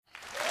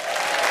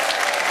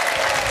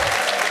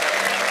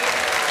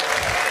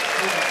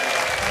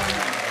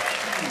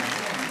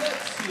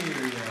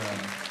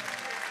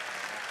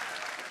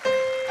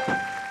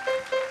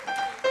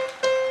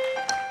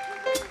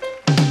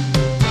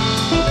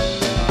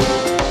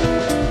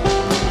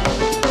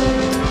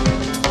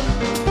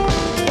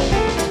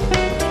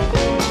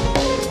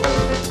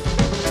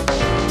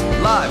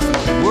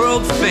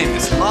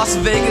Las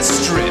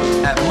Vegas Strip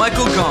at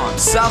Michael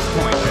Gaughan's South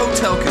Point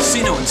Hotel,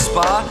 Casino, and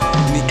Spa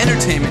in the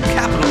entertainment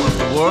capital of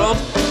the world.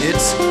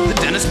 It's the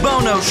Dennis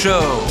Bono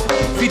Show,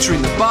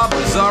 featuring the Bob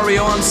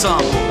Rosario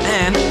Ensemble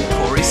and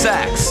Corrie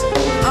Sachs.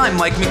 I'm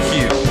Mike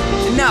McHugh.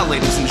 And now,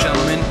 ladies and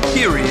gentlemen,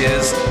 here he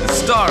is, the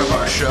star of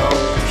our show.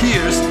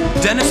 Here's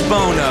Dennis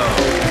Bono.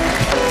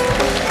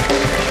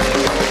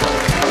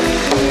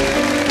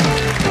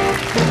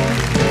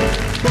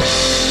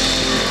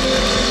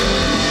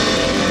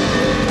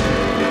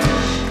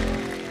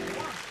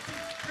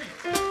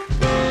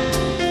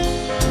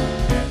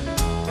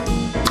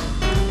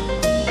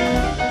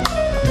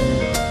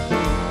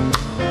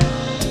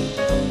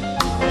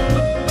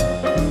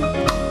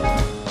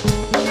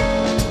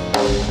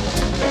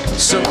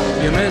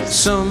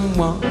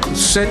 Someone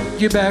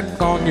set you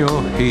back on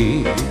your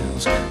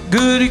heels.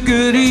 Goody,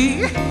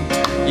 goody.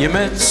 You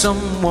met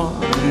someone,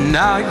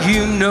 now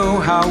you know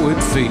how it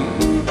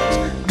feels.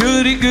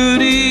 Goody,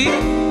 goody.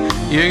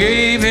 You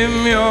gave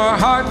him your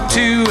heart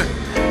too,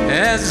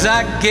 as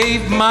I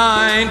gave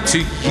mine to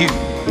you.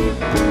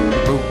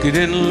 Broke it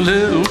in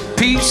little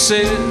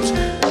pieces,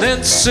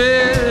 then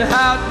said,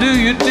 how do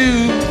you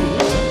do?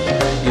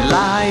 You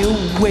lie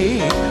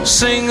awake,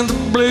 singing the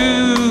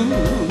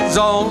blues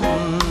all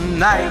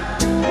night,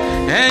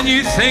 and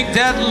you think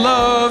that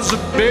love's a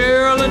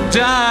barrel of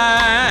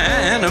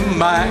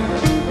dynamite.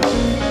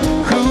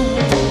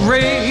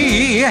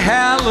 Hooray,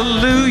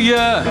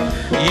 hallelujah,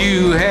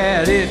 you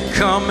had it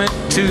coming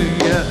to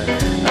you.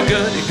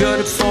 Goody,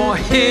 goody for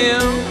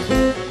him,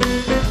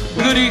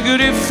 goody,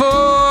 goody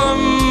for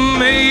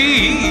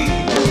me.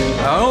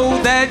 Oh,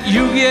 that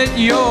you get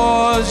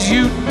yours,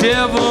 you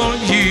devil,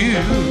 you.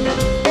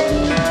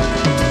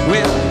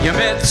 Well, you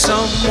met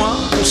someone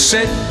who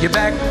set you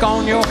back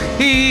on your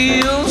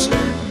heels.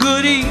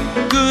 Goody,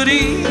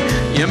 goody.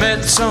 You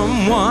met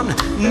someone,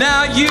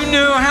 now you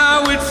know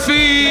how it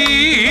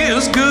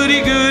feels.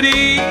 Goody,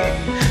 goody.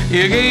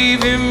 You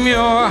gave him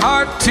your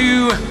heart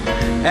too,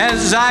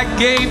 as I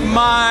gave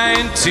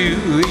mine to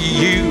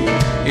you.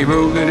 He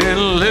broke it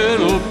in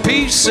little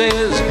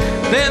pieces,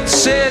 then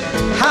said,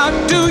 how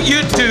do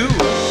you do?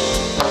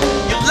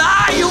 You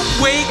lie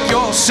awake,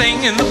 you're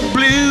singing the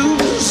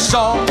blues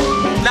all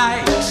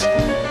night,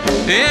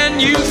 and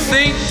you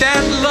think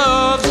that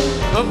love's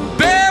a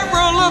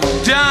barrel of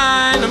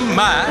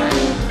dynamite.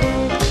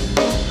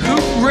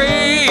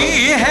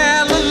 Hooray,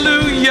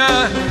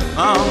 hallelujah,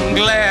 I'm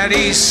glad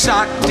he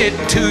socked it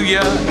to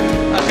you.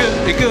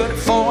 Goody, good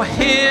for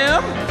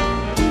him,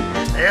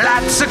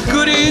 lots of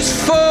goodies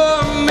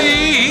for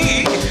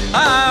me.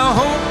 I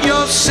hope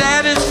you're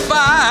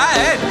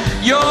satisfied,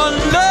 your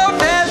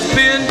love has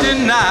been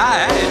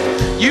denied.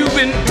 You've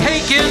been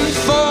taken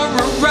for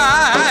a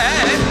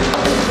ride,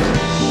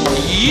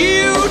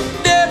 you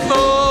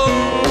devil,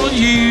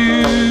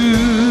 you.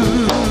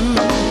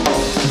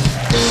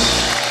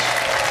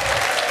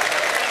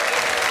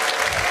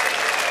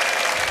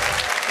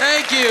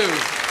 Thank you.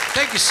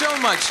 Thank you so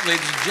much,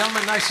 ladies and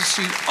gentlemen. Nice to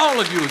see all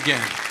of you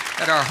again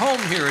at our home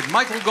here at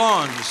Michael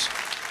Gaughan's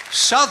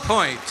South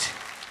Point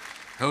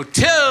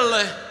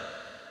Hotel,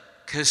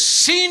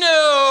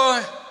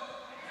 Casino.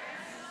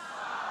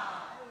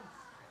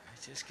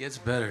 It just gets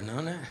better,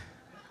 doesn't it?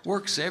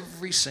 Works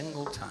every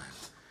single time.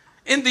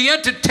 In the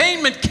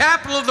entertainment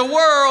capital of the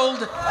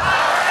world.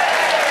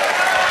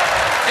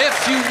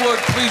 If you would,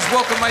 please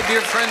welcome my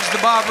dear friends, the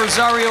Bob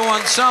Rosario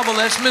Ensemble.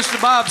 That's Mr.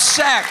 Bob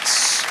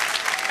Sachs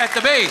at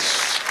the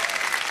bass,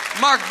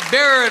 Mark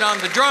Barrett on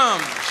the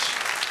drums,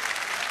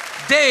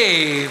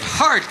 Dave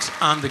Hart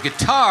on the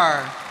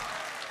guitar,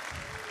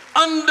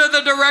 under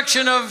the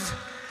direction of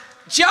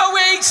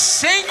Zowie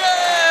Singer.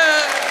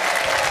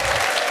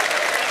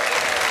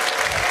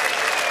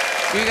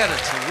 We got a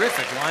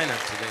terrific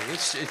lineup today.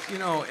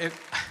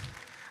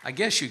 I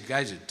guess you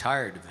guys are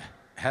tired of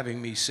having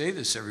me say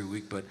this every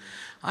week, but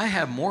I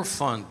have more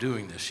fun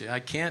doing this. I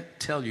can't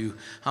tell you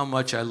how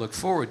much I look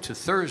forward to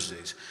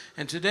Thursdays.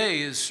 And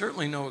today is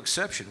certainly no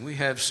exception. We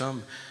have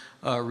some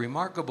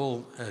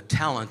remarkable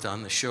talent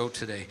on the show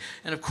today.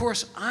 And of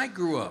course, I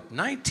grew up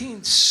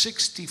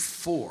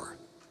 1964.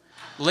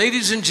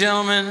 Ladies and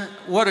gentlemen,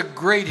 what a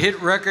great hit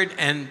record,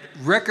 and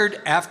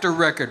record after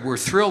record. We're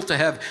thrilled to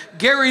have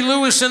Gary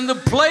Lewis and the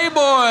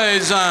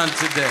Playboys on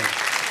today.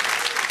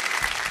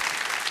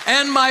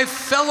 And my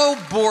fellow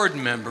board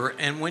member,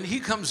 and when he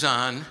comes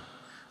on,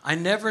 I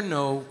never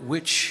know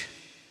which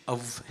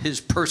of his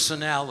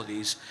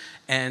personalities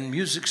and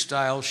music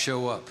styles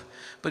show up.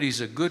 But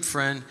he's a good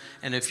friend,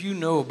 and if you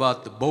know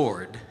about the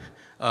board,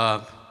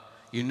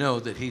 you know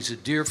that he's a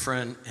dear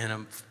friend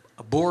and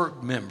a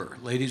board member.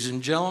 Ladies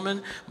and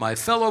gentlemen, my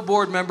fellow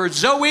board member,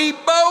 Zowie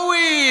Bowie,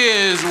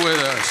 is with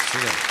us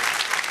today.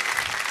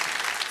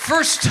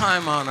 First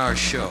time on our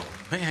show.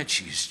 Man,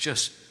 she's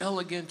just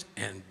elegant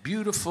and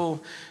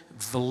beautiful,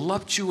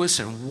 voluptuous,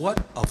 and what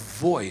a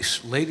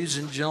voice, ladies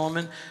and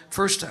gentlemen.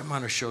 First time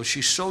on our show.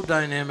 She's so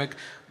dynamic.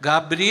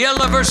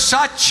 Gabriella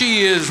Versace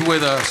is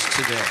with us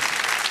today.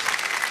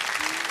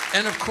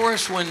 And of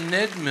course, when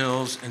Ned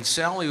Mills and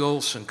Sally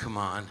Olsen come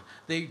on,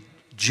 they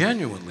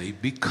genuinely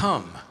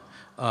become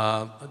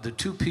the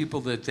two people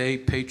that they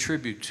pay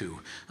tribute to.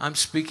 I'm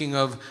speaking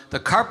of the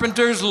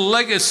Carpenters'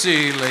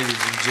 legacy,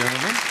 ladies and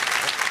gentlemen.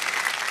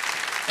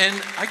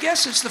 And I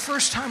guess it's the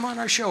first time on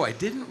our show. I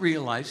didn't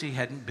realize he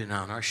hadn't been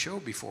on our show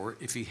before.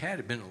 If he had,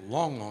 it'd been a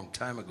long, long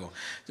time ago.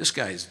 This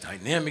guy is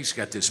dynamic. He's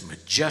got this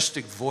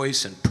majestic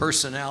voice and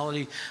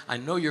personality. I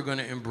know you're going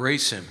to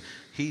embrace him.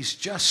 He's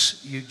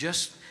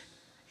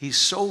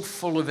so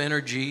full of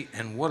energy,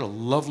 and what a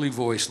lovely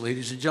voice,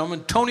 ladies and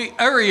gentlemen. Tony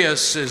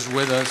Arais is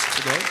with us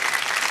today.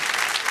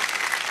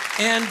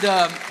 And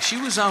she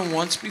was on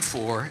once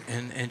before,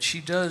 and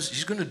she's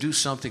going to do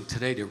something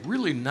today to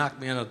really knock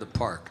me out of the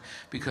park,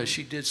 because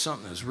she did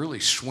something that's really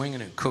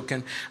swinging and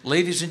cooking.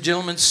 Ladies and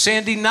gentlemen,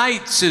 Sandy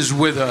Knights is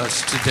with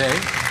us today.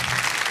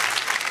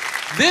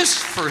 This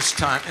first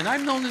time, and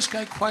I've known this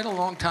guy quite a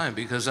long time,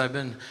 because I've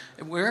been,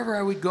 wherever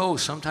I would go,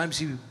 sometimes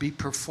he would be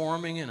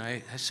performing, and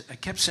I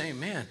kept saying,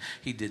 man,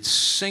 he did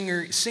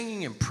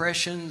singing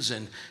impressions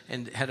and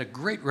had a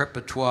great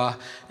repertoire,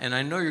 and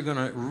I know you're going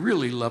to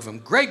really love him.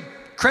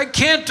 Craig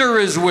Canter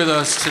is with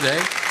us today.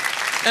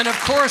 And of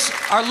course,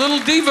 our little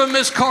diva,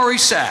 Miss Corrie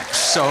Sachs.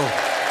 So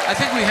I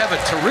think we have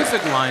a terrific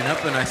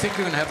lineup, and I think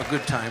we're going to have a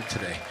good time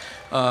today.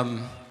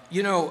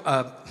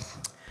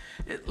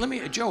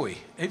 Joey,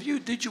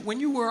 when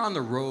you were on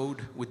the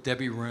road with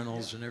Debbie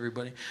Reynolds and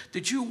everybody,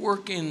 did you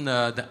work in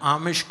the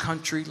Amish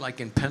country, like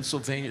in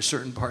Pennsylvania,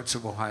 certain parts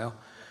of Ohio?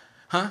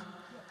 Huh?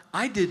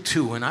 I did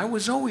too, and I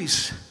was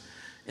always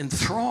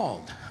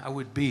enthralled. I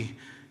would be,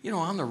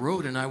 on the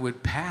road, and I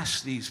would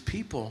pass these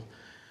people,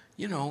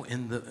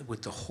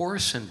 with the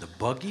horse and the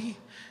buggy,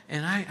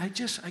 and I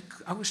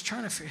was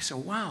trying to figure, I said,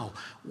 wow,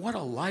 what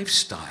a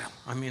lifestyle.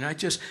 I mean,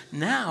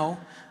 now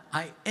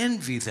I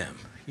envy them.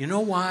 You know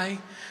why?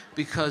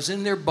 Because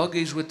in their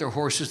buggies with their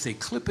horses, they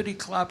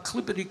clippity-clop,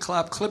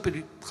 clippity-clop,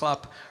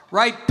 clippity-clop,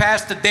 right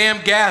past the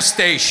damn gas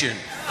station.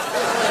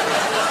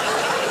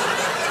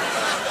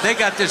 They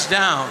got this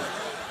down.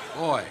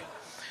 Boy.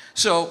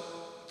 So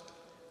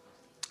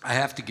I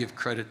have to give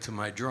credit to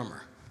my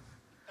drummer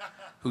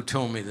who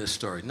told me this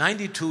story.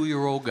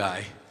 92-year-old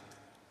guy.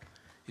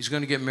 He's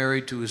going to get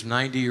married to his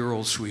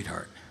 90-year-old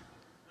sweetheart.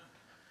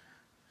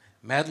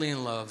 Madly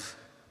in love.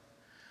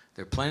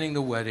 They're planning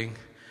the wedding.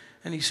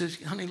 And he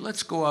says, honey,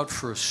 let's go out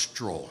for a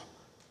stroll.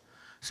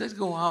 So they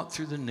go out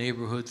through the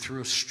neighborhood,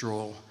 through a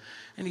stroll.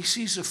 And he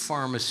sees a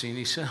pharmacy, and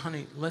he said,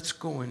 honey, let's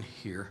go in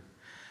here.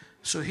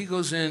 So he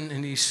goes in,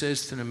 and he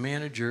says to the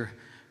manager,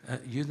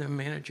 you the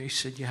manager? He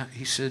said, yeah.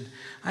 He said,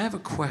 I have a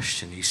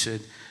question. He said,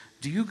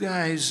 do you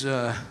guys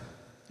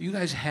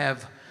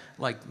have,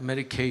 like,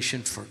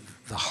 medication for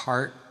the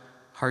heart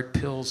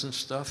pills and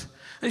stuff?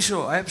 And he said,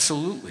 oh,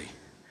 absolutely.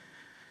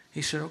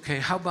 He said, okay,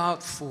 how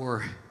about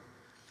for,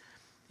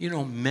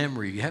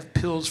 memory? You have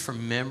pills for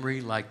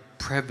memory, like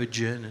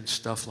Prevagen and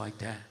stuff like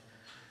that?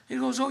 He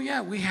goes, oh,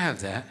 yeah, we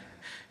have that.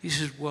 He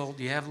says, well,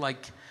 do you have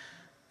like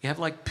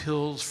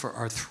pills for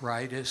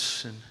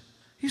arthritis? And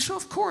he said,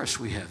 of course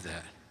we have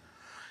that.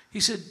 He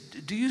said,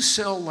 do you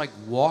sell like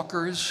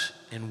walkers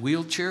and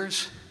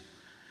wheelchairs?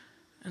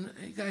 And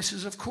the guy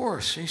says, of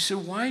course. And he said,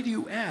 why do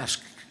you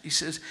ask? He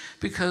says,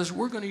 because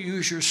we're going to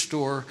use your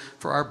store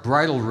for our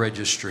bridal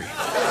registry.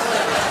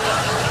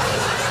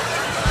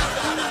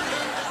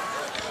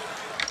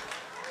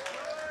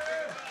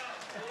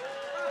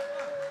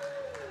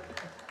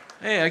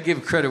 Hey, I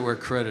give credit where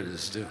credit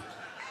is due.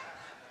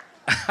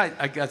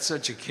 I got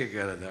such a kick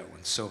out of that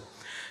one. So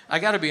I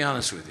got to be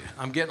honest with you.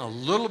 I'm getting a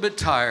little bit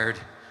tired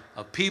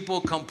of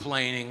people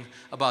complaining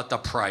about the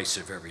price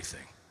of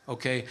everything.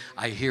 Okay?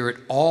 I hear it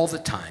all the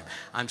time.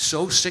 I'm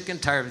so sick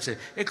and tired of it.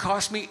 It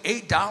cost me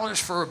 $8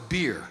 for a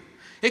beer.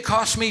 It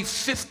cost me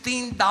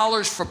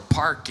 $15 for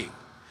parking.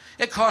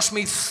 It cost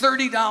me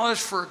 $30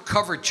 for a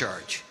cover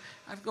charge.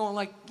 I'm going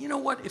like, you know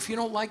what? If you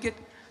don't like it,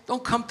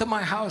 don't come to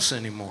my house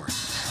anymore.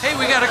 Hey,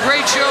 we got a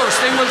great show.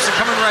 Stay with us. We're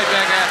coming right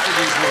back after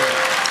these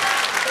words.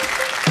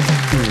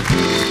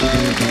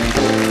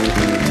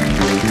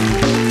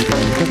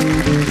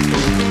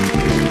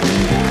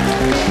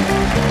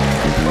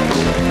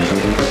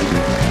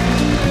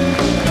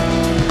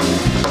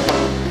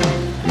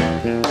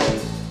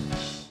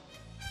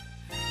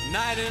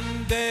 Night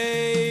and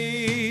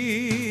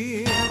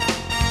day.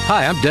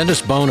 Hi, I'm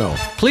Dennis Bono.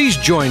 Please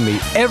join me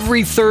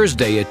every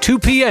Thursday at 2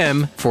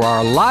 p.m. for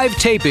our live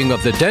taping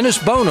of The Dennis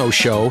Bono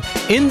Show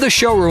in the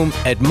showroom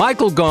at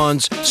Michael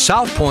Gaughan's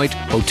South Point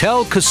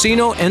Hotel,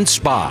 Casino, and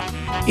Spa.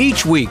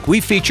 Each week,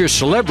 we feature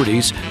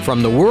celebrities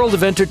from the world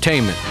of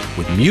entertainment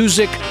with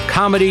music,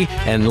 comedy,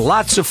 and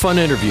lots of fun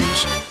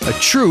interviews. A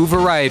true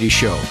variety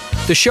show.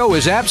 The show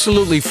is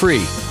absolutely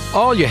free.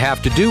 All you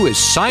have to do is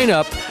sign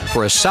up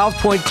for a South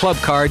Point Club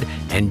card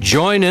and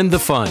join in the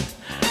fun.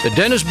 The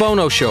Dennis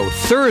Bono Show,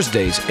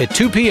 Thursdays at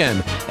 2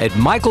 p.m. at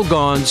Michael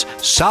Gaughan's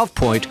South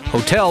Point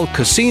Hotel,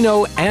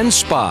 Casino, and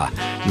Spa,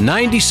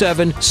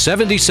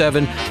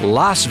 9777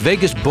 Las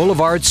Vegas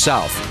Boulevard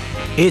South.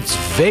 It's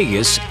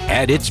Vegas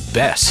at its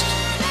best.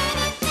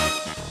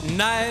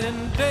 Night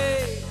and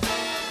day,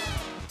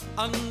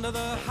 under the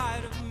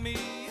height of me.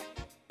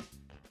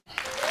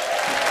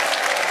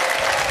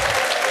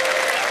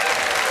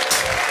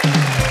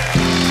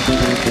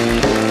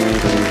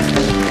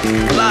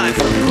 Live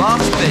from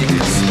Las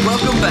Vegas,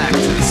 welcome back to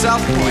the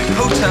South Point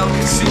Hotel,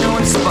 Casino,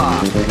 and Spa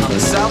on the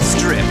South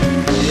Strip.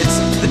 It's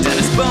the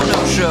Dennis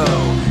Bono Show.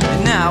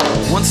 And now,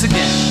 once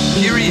again,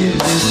 here he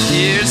is.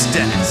 Here's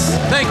Dennis.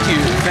 Thank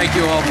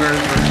you all very,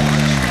 very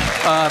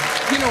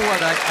much. You know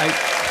what,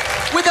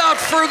 without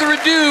further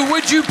ado,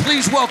 would you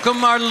please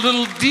welcome our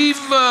little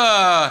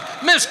diva,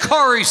 Miss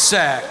Corrie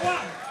Sachs. 1,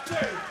 2,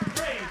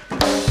 3.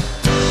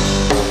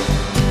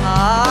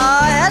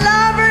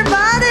 Hello,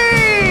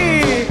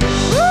 everybody!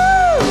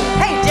 Woo!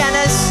 Hey,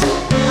 Dennis.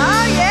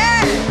 Oh,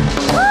 yeah!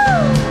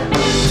 Woo!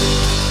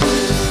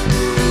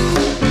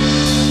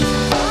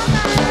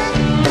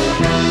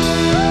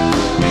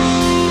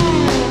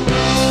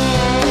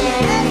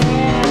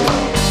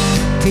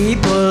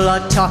 People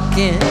are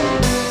talking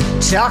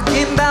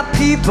about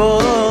people.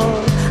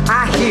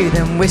 I hear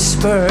them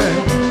whisper.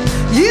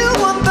 You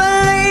won't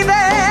believe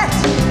it.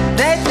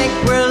 They think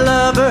we're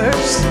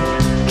lovers,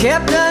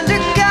 kept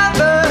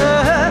undercover.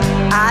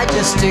 I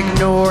just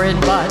ignore it,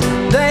 but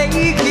they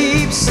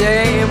keep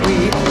saying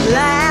we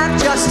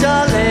laugh just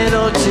a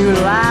little too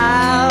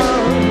loud.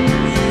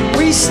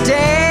 We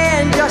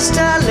stand just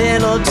a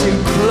little too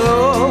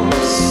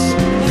close.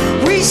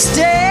 We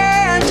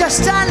stand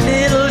just a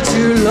little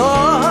too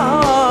long.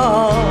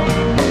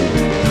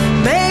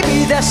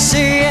 Maybe they're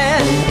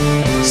seeing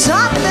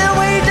something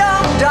we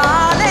don't,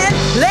 darling.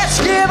 Let's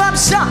give them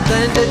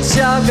something to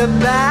talk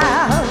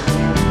about.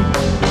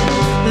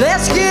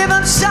 Let's give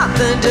them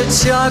something to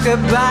talk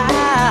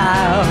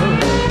about.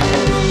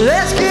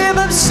 Let's give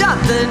them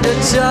something to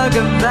talk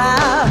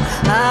about.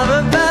 How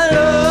about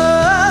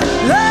love,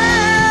 love?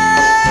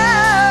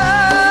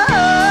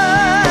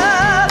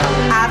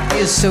 I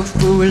feel so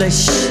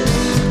foolish.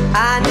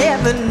 I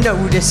never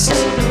noticed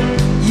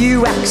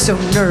you act so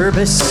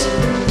nervous.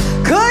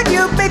 Could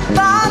you be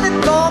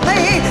falling for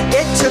me?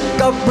 It took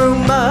a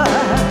rumor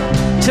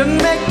to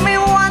make me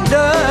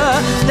wonder.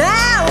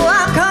 Now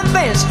I'm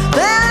convinced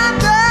that I'm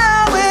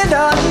going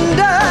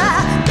under.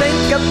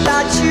 Think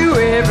about you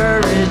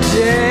every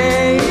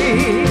day.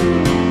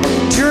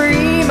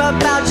 Dream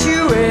about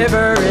you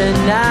every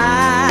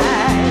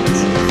night.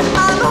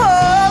 I'm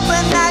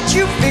hoping that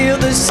you feel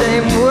the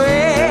same way.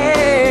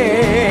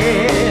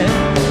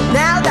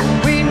 Now that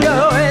we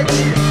know it,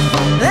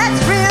 let's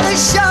really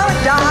show it,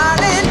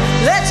 darling.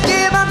 Let's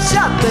give them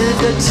something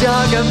to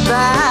talk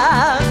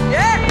about.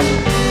 Yeah.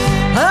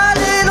 A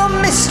little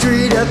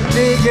mystery to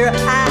figure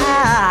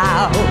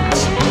out.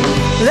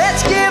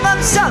 Let's give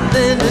them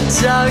something to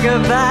talk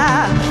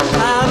about.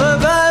 How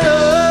about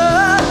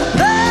love,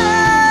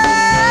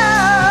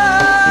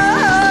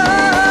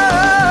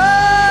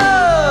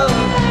 love?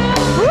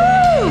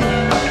 Woo!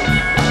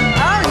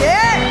 Oh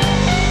yeah!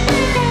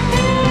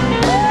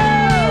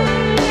 Woo!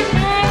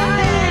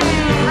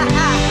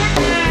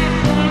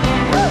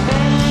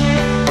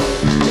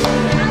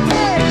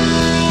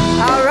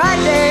 All right,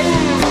 then.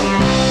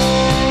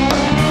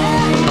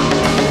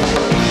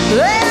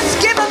 Let's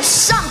give them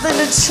something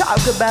to talk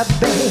about,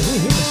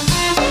 babe.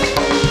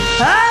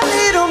 A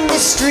little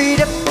mystery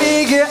to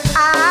figure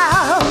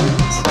out.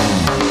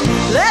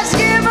 Let's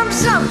give them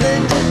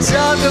something to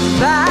talk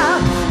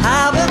about.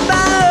 How about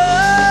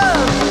love,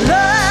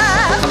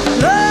 love,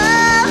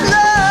 love,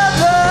 love,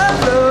 love,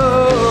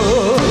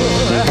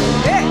 love.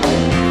 Yeah.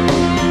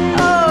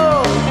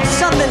 Oh,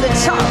 something to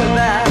talk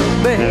about,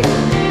 babe.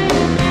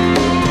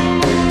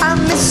 A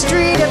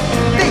mystery to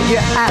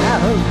figure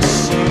out.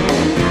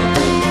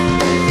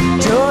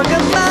 Talk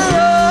about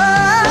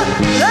love,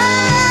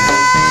 love.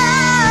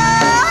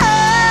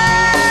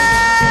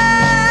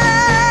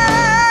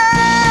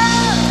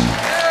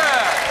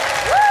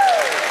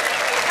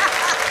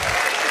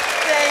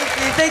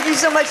 Thank you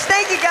so much.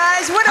 Thank you,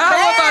 guys. What a How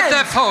band. about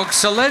that, folks?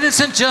 So, ladies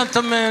and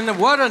gentlemen,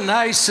 what a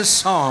nice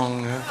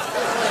song.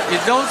 You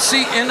don't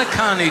see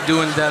Inakani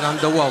doing that on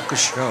the Welker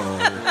Show.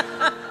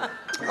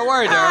 How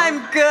are you, darling?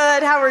 I'm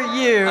good. How are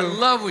you? I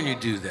love when you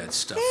do that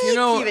stuff. Thank you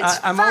know, you. It's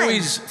I'm fun.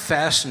 always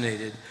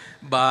fascinated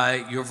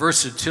by your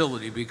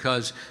versatility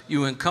because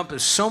you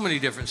encompass so many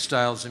different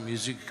styles of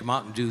music. You come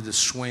out and do the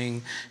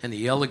swing and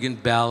the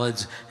elegant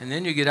ballads, and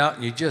then you get out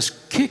and you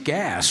just kick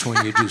ass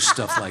when you do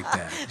stuff like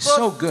that. It's Well,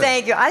 so good.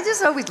 Thank you. I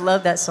just always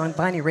love that song,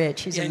 Bonnie Raitt.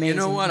 She's And amazing.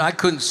 you know what? I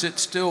couldn't sit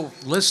still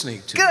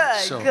listening to it. Good,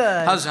 So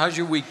good. How's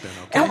your week been,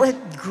 okay? It was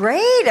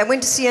great. I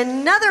went to see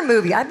another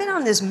movie. I've been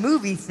on this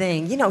movie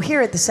thing, you know,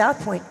 here at the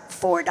South Point.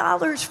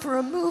 $4 for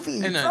a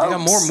movie. And they folks. got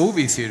more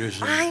movie theaters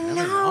than I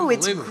know,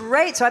 it's unbelievable.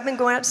 great. So I've been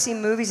going out to see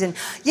movies, and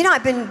you know,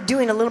 I've been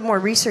doing a little more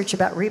research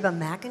about Reba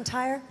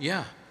McEntire.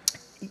 Yeah.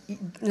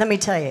 Let me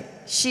tell you,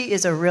 she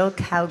is a real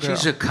cowgirl.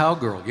 She's a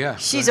cowgirl, yeah.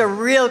 She's a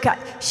real cow.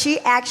 She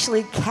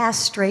actually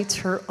castrates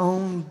her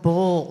own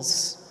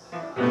bulls.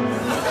 We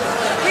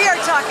are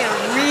talking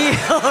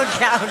real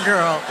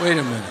cowgirl. Wait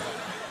a minute.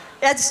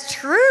 That's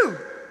true.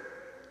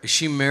 Is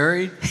she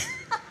married?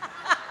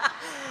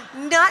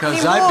 Not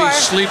Because anymore. I'd be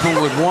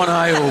sleeping with one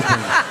eye open.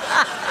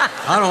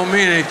 I don't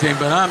mean anything,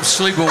 but I'm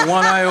sleeping with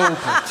one eye open.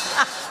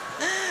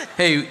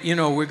 Hey, you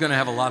know, we're going to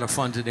have a lot of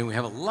fun today. We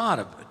have a lot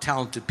of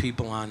talented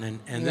people on,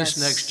 and this Yes.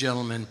 next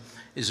gentleman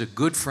is a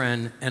good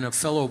friend and a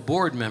fellow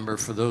board member,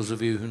 for those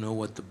of you who know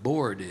what the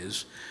board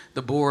is.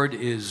 The board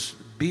is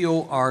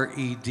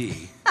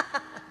B-O-R-E-D.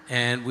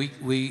 And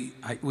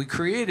we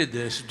created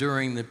this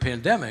during the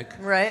pandemic,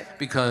 right?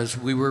 Because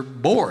we were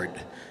bored,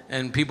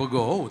 and people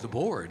go, "Oh, the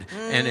board,"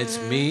 and it's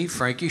me,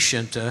 Frankie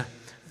Shinta,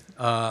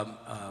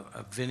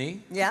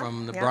 Vinny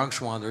from the Bronx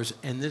Wanderers,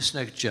 and this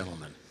next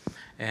gentleman,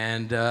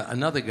 and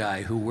another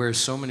guy who wears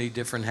so many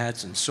different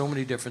hats and so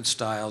many different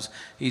styles.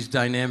 He's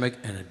dynamic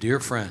and a dear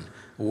friend.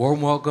 A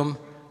warm welcome,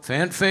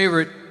 fan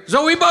favorite,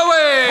 Zowie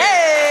Bowie.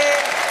 Hey!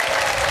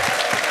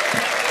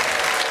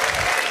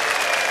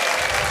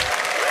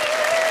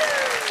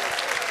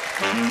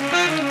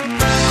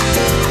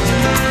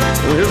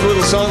 Well, here's a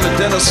little song that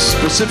Dennis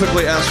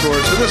specifically asked for,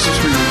 so this is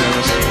for you,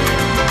 Dennis.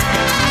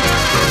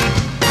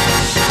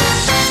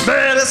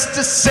 Dennis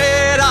to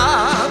say,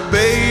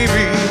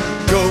 baby,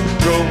 go,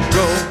 go,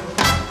 go.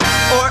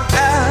 Or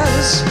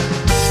as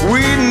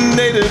we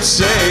natives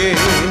say,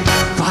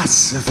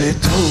 Versace.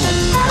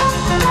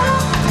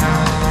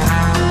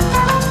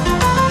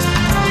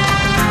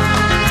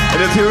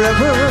 And if you're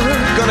ever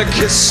gonna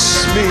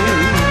kiss me,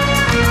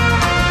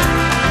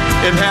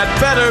 it had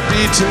better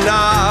be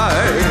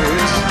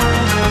tonight,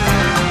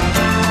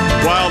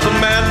 while the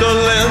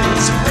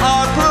mandolins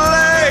are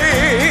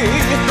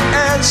playing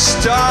and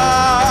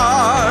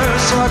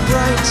stars are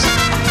bright.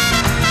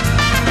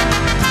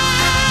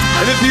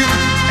 And if you're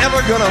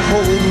ever gonna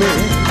hold me,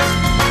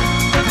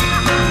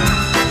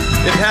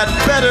 it had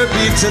better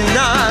be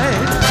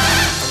tonight,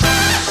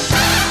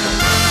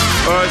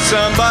 or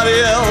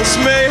somebody else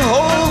may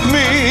hold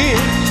me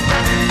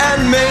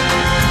and make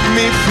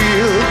me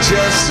feel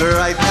just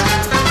right.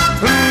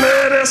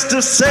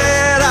 Minister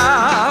said,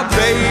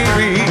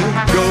 baby,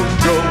 go,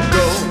 go,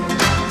 go.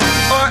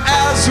 Or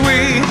as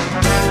we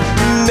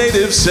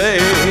natives say,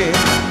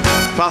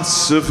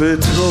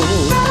 Pacifito.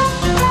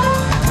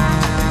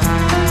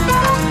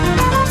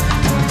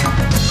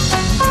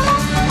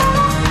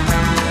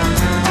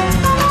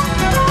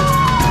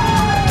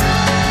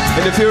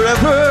 And if you're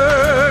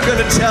ever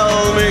gonna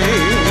tell me,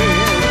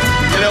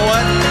 you know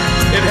what,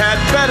 it had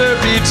better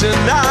be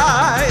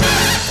tonight,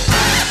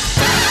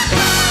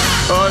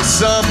 or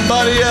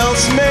somebody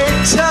else may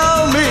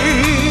tell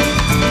me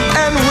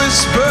and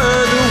whisper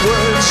the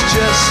words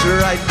just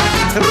right.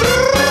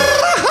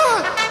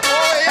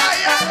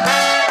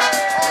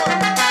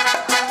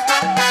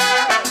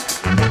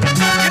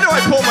 You know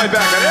I pull my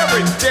back on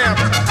every damn.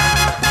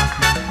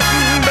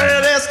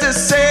 But as to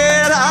say,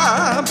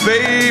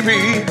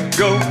 baby,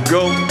 go,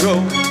 go, go.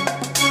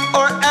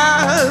 Or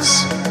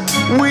as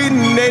we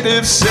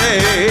natives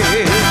say,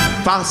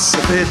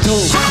 Pacifito.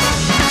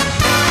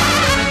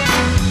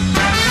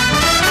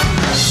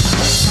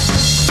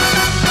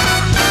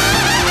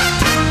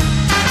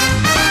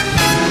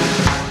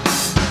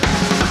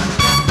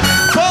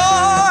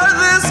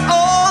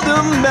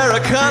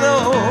 Americano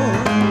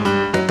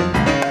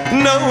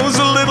knows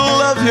a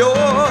little of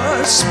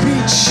your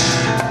speech.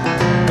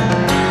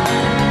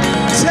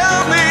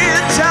 Tell me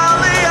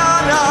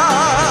Italiana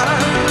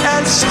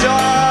and start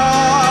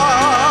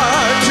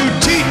to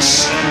teach.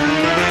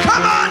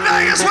 Come on,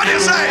 Vegas, what do you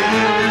say?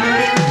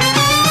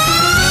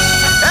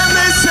 And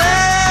they say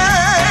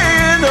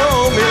in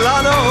old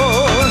Milano,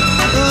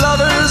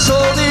 lovers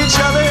hold each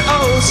other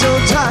oh so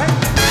tight.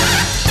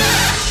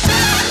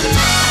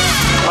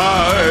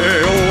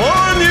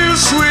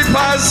 Sweet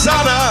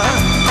paisana,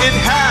 it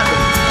had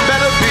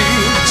better be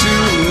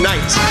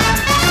tonight.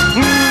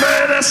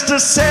 Minister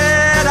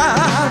said,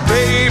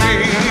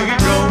 baby,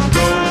 go,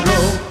 go, go.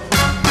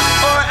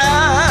 Or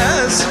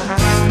as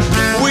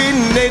we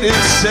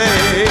natives say,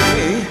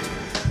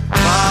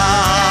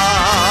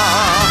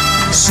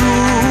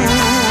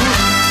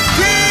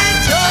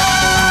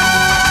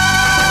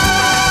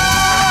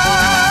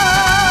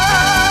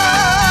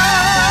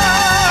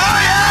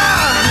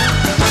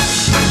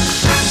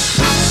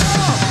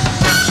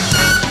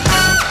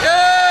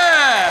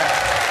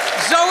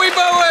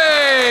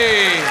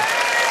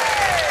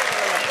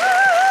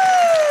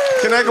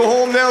 Can I go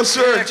home now,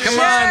 sir? Yeah, come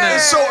on.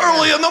 It's so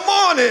early in the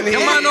morning.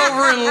 Come on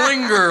over and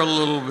linger a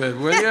little bit,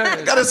 will you?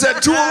 Got to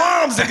set 2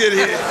 alarms to get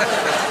here.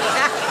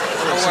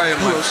 How are you,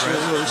 my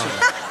friend?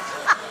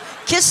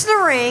 Kiss the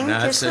ring. No,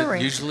 kiss the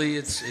ring. Usually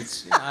it's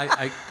as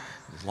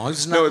long as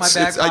it's not my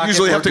back pocket, I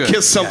usually have to good.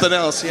 kiss something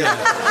else. Yeah.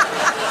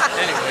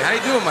 Anyway, how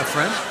you doing, my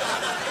friend?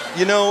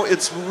 You know,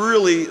 it's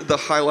really the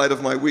highlight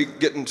of my week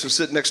getting to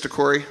sit next to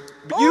Corrie.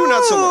 But you,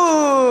 not so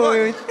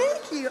much.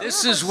 Thank you.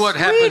 This is what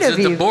happens at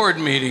the board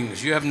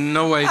meetings. You have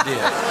no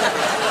idea.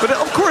 But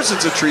of course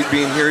it's a treat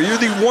being here. You're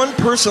the one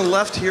person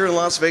left here in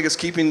Las Vegas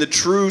keeping the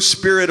true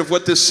spirit of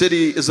what this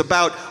city is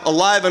about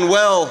alive and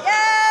well.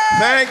 Yay!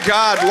 Thank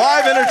God.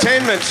 Live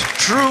entertainment.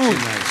 True.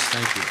 Nice,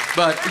 thank you.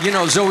 But, you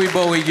know, Zowie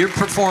Bowie, you're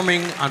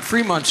performing on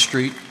Fremont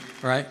Street,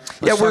 right?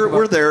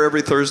 We're there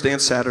every Thursday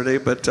and Saturday.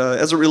 But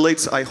as it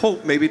relates, I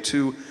hope, maybe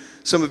to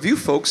some of you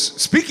folks,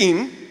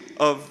 speaking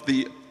of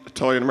the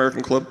Italian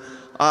American Club,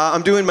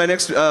 I'm doing my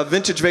next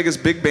Vintage Vegas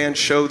Big Band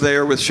show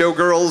there with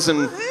showgirls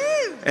and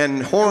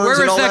and horns Where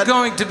and is all that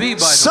going to be, by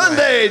the way?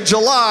 Sunday,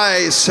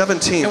 July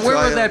 17th. And where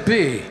would that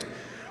be?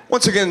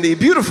 Once again, the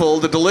beautiful,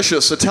 the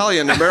delicious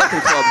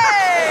Italian-American Club.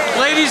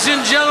 Ladies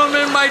and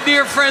gentlemen, my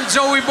dear friend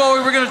Zowie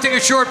Bowie, we're going to take a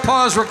short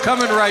pause. We're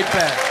coming right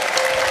back.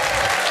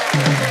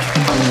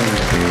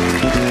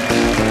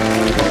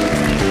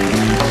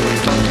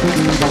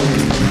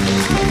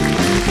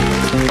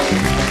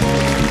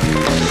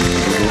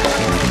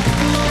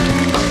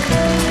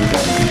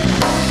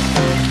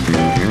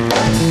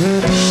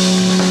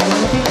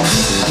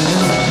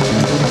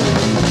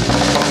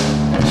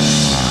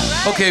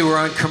 Okay, we're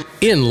on.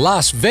 In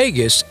Las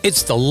Vegas,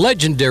 it's the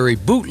legendary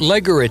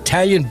Bootlegger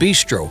Italian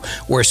Bistro,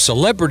 where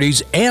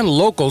celebrities and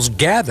locals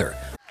gather.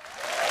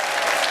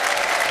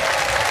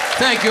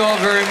 Thank you all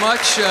very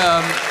much.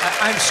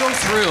 I'm so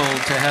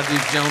thrilled to have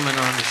these gentlemen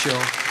on the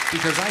show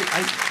because I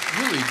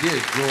really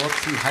did grow up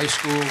through high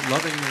school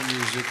loving their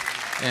music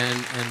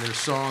and their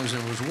songs,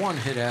 and it was one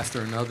hit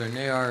after another. And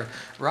they are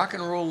rock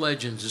and roll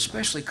legends,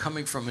 especially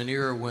coming from an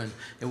era when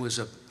it was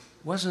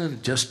wasn't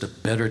it just a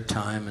better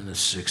time in the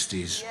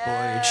 60s?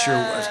 Boy, it sure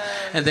was.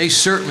 And they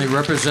certainly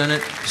represent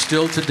it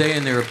still today,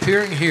 and they're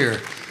appearing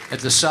here at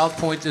the South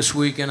Point this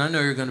week, and I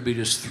know you're going to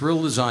be as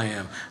thrilled as I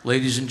am.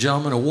 Ladies and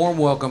gentlemen, a warm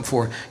welcome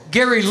for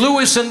Gary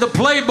Lewis and the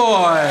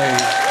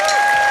Playboys.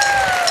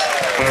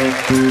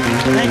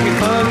 Thank you,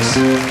 folks.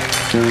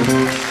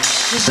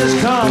 This is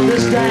called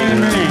This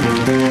Diamond Ring.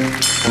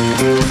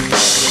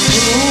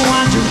 Who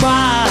wants to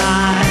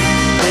buy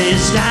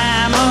this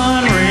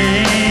diamond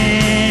ring?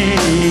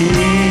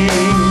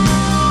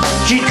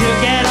 She took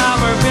it off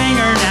her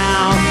finger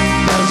now,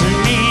 doesn't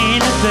mean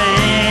a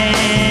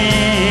thing.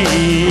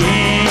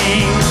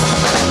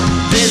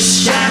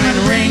 This diamond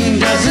ring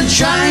doesn't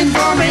shine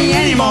for me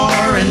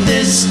anymore, and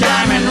this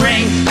diamond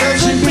ring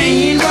doesn't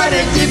mean what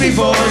it did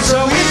before.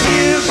 So if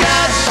you've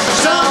got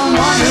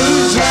someone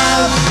whose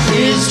love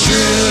is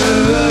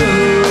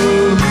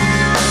true,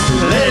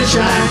 let it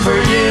shine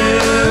for you.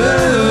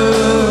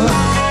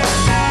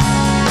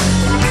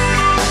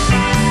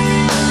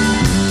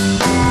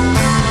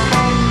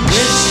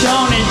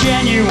 Stone and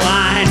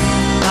genuine,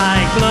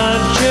 like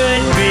love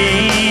should be.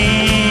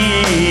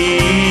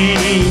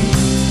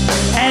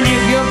 And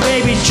if your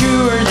baby's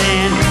truer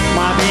than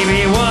my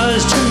baby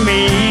was to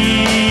me,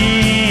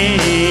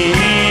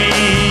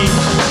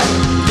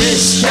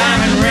 this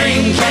diamond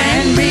ring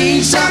can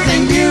mean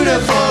something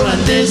beautiful,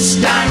 and this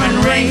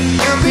diamond ring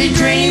could be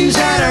dreams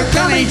that are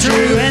coming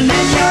true, and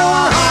then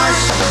your heart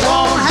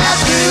won't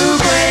have to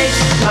break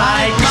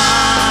like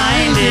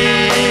mine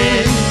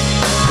did.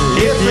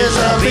 If there's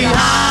love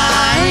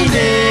behind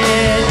it,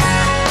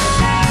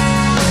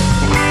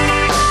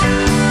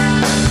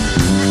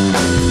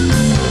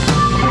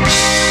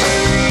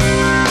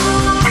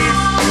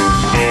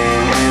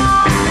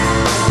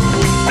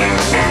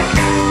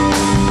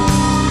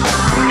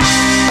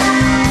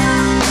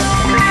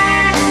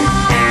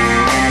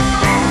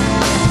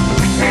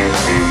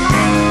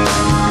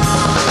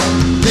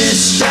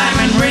 this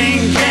diamond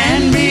ring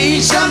can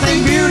be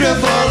something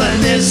beautiful,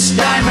 and this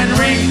diamond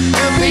ring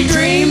could be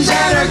dreams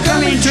that are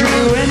coming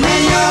true, and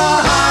then your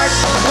heart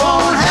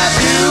won't have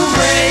to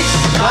break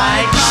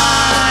like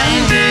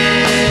mine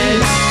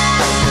did.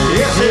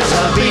 If there's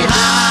love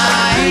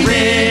behind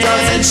it,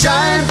 doesn't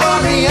shine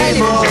for me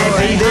anymore,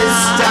 and this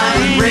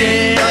diamond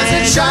ring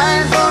doesn't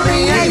shine for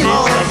me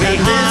anymore, and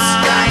this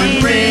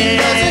diamond ring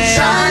doesn't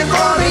shine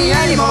for me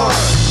anymore.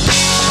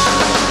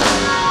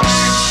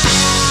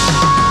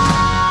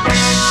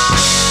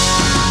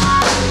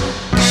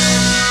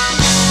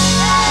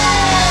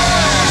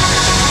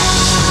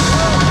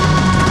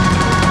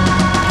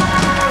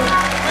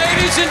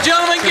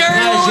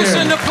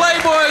 And the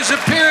Playboys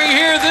appearing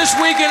here this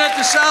weekend at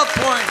the South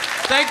Point.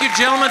 Thank you,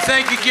 gentlemen.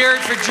 Thank you,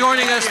 Garrett, for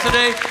joining us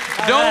today.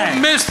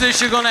 Don't miss this.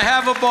 You're going to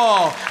have a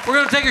ball. We're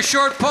going to take a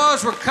short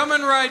pause. We're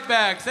coming right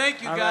back.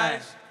 Thank you,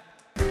 guys.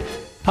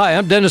 Hi,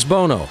 I'm Dennis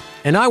Bono,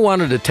 and I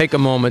wanted to take a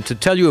moment to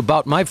tell you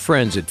about my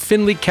friends at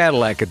Findlay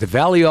Cadillac at the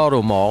Valley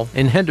Auto Mall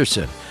in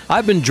Henderson.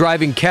 I've been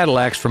driving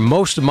Cadillacs for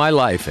most of my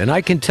life, and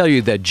I can tell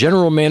you that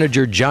General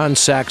Manager John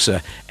Sachs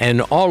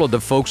and all of the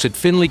folks at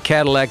Findlay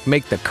Cadillac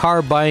make the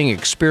car buying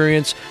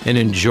experience an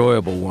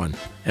enjoyable one.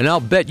 And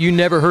I'll bet you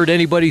never heard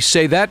anybody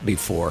say that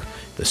before.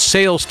 The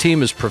sales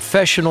team is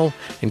professional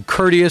and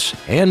courteous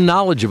and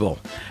knowledgeable,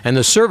 and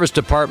the service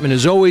department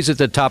is always at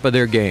the top of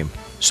their game.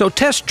 So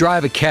test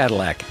drive a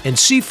Cadillac and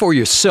see for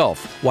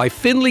yourself why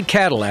Findlay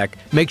Cadillac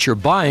makes your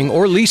buying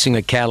or leasing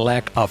a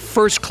Cadillac a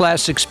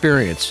first-class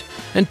experience.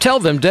 And tell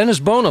them Dennis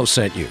Bono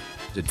sent you.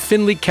 At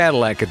Findlay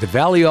Cadillac at the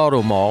Valley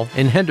Auto Mall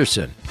in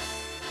Henderson.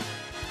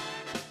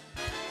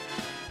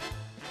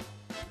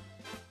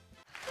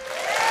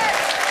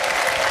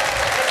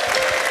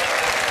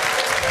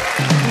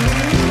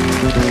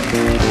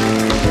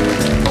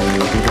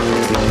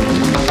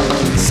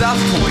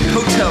 South Point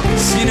Hotel,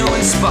 Casino,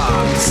 and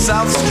Spa,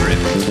 South Strip,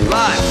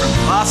 live from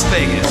Las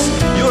Vegas.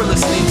 You're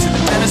listening to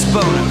The Dennis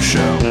Bono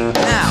Show.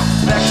 Now,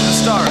 back to the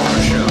star of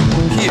our show.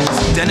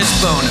 Here's Dennis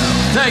Bono.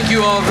 Thank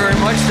you all very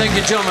much. Thank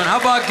you, gentlemen. How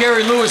about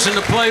Gary Lewis and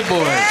the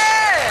Playboys?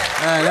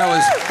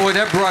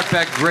 That brought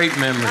back great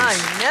memories. I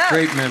know.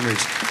 Great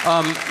memories.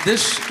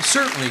 This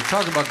certainly,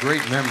 talk about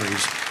great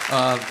memories.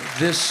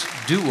 This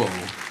duo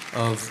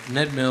of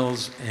Ned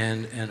Mills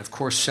and of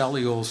course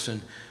Sally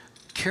Olsen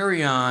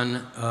carry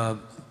on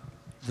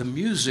the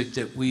music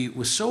that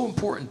was so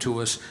important to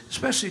us,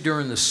 especially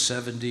during the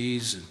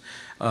 70s.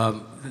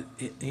 And,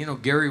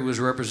 Gary was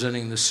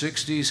representing the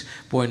 60s.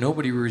 Boy,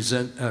 nobody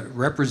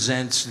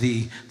represents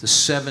the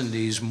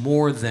 70s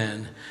more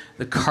than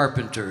the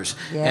Carpenters.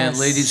 Yes. And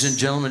ladies and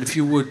gentlemen, if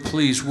you would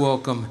please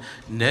welcome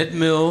Ned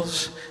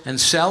Mills and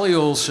Sally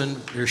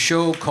Olsen, their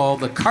show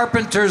called The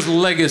Carpenters'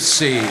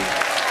 Legacy.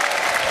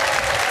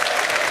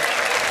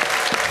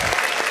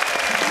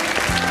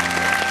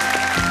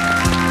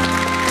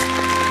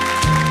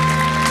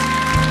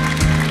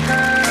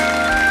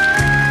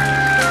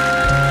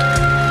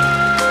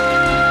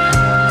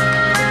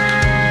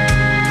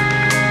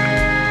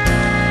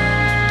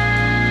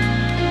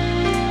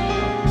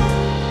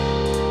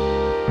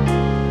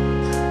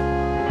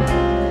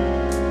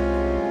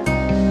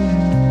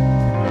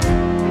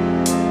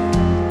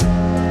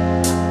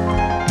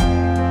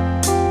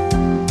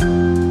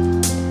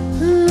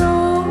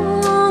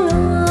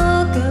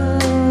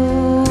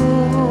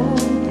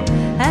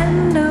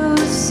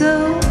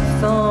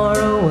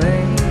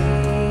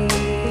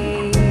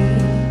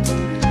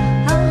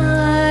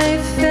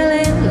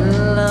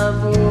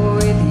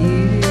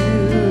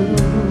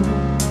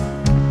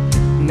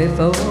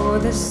 Before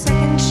the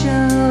second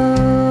show,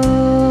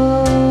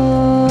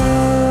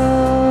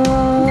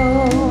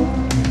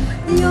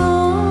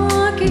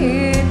 your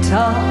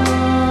guitar,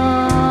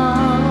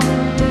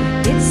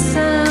 it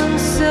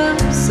sounds so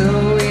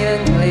sweet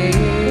and clear,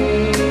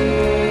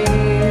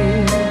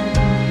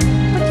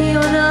 but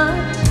you're not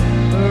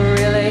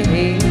really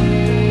here.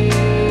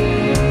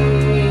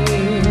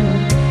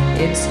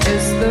 It's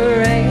just the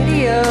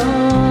radio.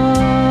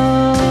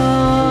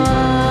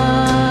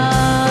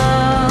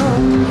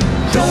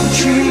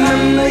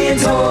 Remember you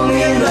told me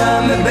you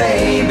love me,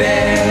 baby.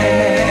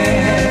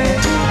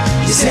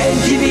 You said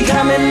you'd be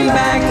coming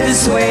back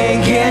this way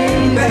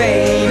again,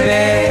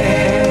 baby.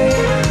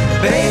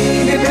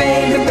 Baby,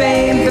 baby,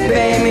 baby,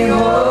 baby,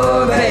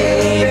 oh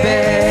baby.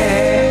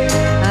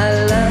 I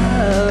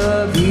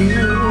love you,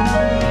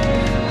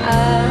 I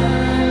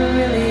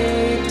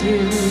really do.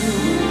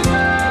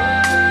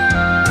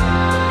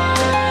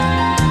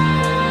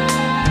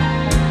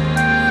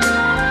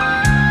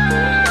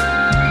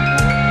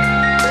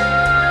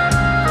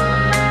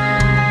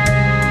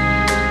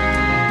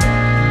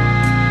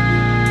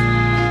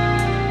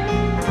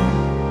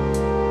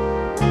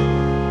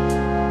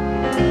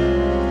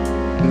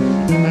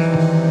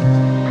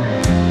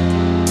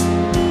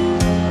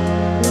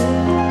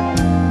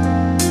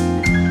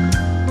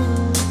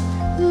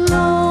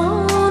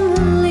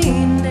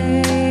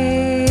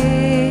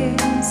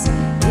 Loneliness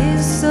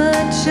is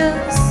such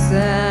a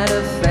sad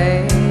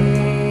affair,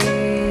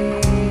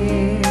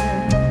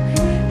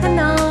 and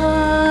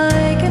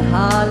I can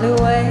hardly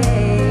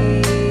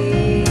wait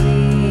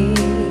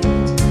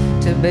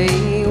to be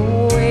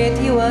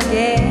with you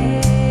again.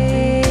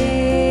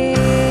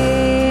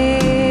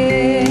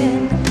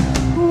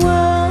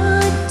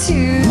 What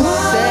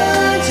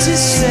to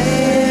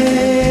say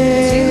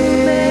to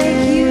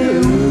make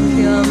you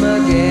come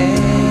again,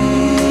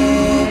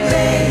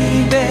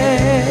 baby?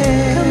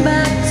 Come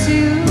back to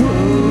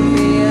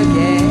me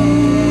again,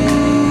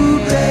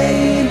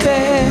 baby,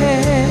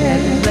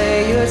 and play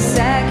your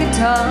sad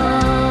guitar.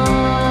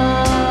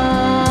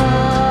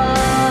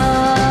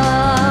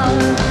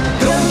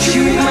 Don't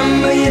you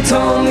remember you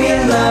told me you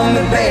love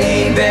me,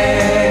 baby?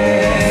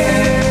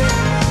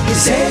 You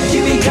said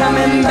you'd be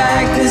coming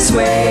back this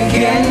way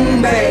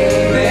again, baby.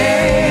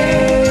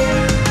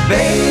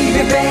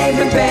 Baby,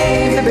 baby,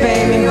 baby,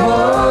 baby,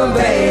 oh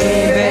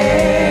baby.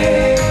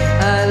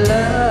 I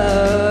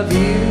love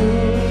you,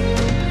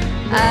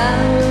 I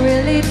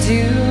really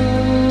do.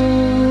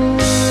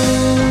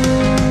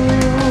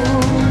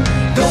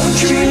 Don't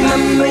you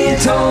remember you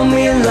told me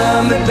you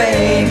love me,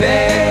 baby?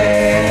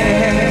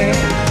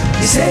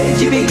 You said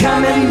you'd be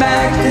coming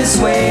back this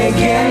way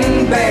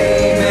again,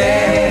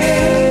 baby.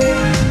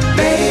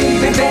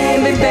 Baby,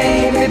 baby,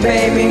 baby,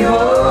 baby,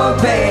 oh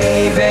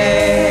baby.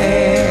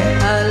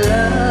 I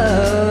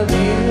love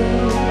you,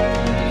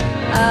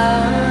 I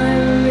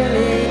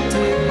really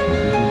do.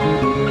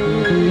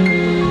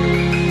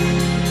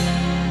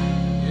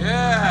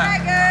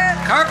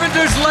 Yeah.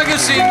 Carpenter's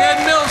Legacy,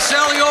 Ned Mills,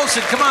 Sally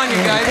Olsen. Come on, you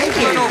guys. Thank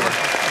Come on you. over.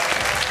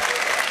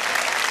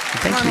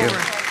 Thank Come on you.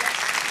 over.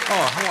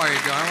 Oh, how are you,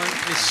 darling?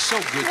 It's so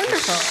good to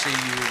see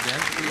you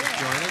again. Please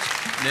join us.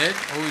 Ned,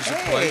 always a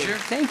pleasure.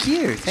 Thank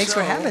you. Thanks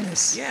for So, having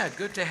us. Yeah,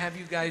 good to have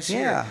you guys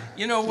Yeah. here.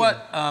 You know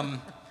what?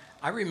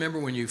 I remember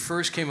when you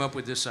first came up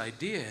with this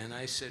idea, and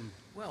I said,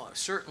 well,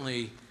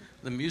 certainly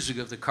the music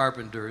of the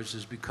Carpenters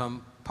has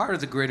become part of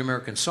the Great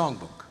American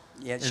Songbook.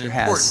 Yeah, it an sure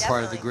important has.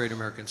 part of the Great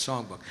American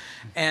Songbook.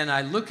 And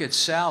I look at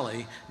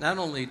Sally, not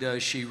only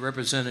does she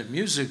represent it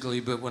musically,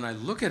 but when I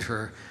look at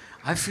her,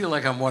 I feel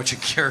like I'm watching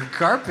Karen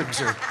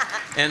Carpenter.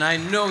 And I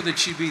know that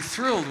she'd be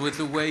thrilled with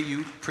the way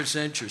you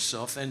present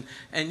yourself. And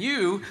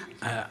you,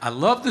 I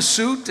love the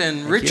suit,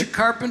 and Richard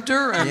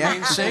Carpenter, I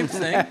mean, same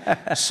thing.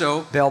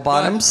 So Bell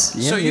bottoms.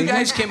 So you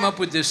guys came up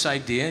with this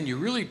idea, and you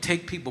really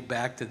take people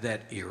back to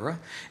that era.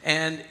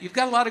 And you've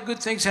got a lot of good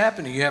things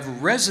happening. You have a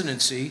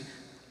residency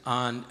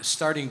on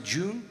starting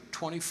June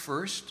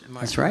 21st. Am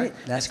I That's correct?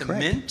 right. That's at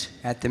correct. the Mint.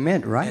 At the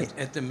Mint, right.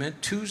 At the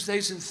Mint,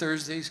 Tuesdays and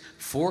Thursdays,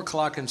 4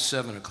 o'clock and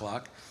 7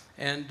 o'clock.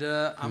 And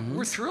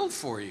we're thrilled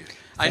for you.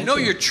 I know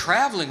you're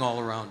traveling all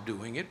around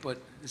doing it, but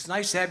it's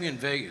nice to have you in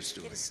Vegas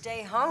doing Get to it.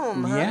 stay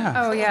home, huh?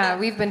 Yeah. Oh, yeah.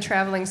 We've been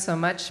traveling so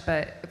much,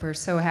 but we're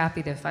so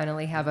happy to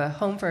finally have a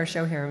home for a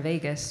show here in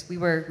Vegas. We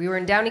were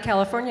in Downey,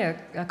 California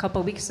a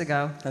couple weeks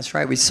ago. That's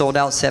right. We sold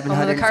out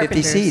 750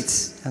 Carpenters.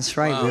 seats. That's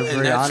right. We're And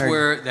very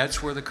honored.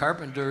 that's where the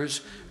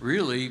Carpenters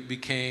really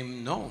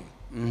became known.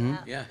 Mm-hmm.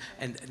 Yeah,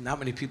 and not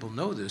many people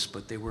know this,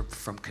 but they were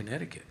from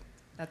Connecticut.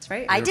 That's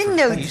right. I didn't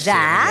know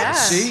that.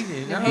 See,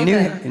 you know? New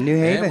Haven.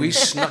 Yeah, we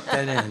snuck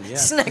that in. Yeah.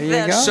 Snuck There you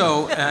that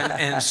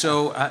go.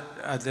 So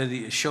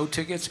the show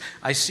tickets.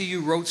 I see you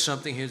wrote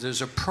something here.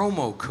 There's a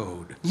promo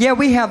code. Yeah,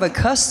 we have a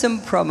custom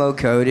promo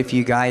code. If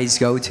you guys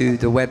go to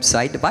the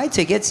website to buy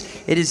tickets,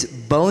 it is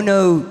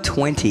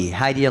Bono20.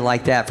 How do you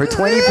like that? For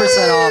 20%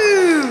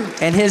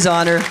 off in his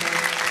honor.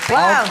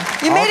 Wow,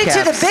 you made it to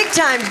the caps. big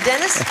times,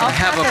 Dennis. I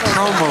have a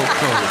promo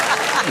code.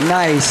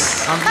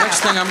 Nice. Next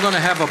thing, I'm going to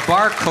have a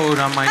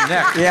barcode on my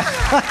neck. Yeah.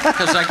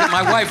 Because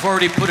my wife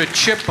already put a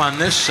chip on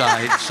this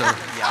side. So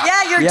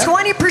Yeah, you're Yep.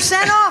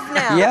 20% off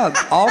now.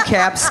 Yeah, all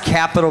caps,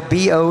 capital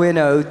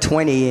BONO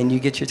 20, and you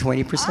get your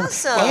 20%.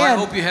 Awesome. Well, I And-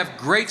 hope you have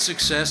great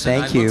success,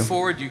 Thank and I you. look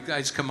forward you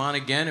guys come on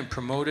again and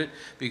promote it,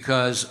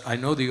 because I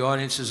know the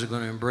audiences are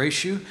going to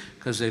embrace you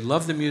because they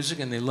love the music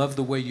and they love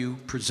the way you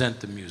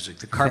present the music.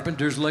 The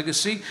Carpenters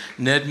legacy,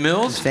 Ned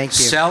Mills, Thank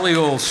you. Sally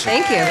Olsen.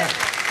 Thank you.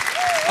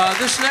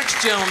 This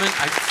next gentleman,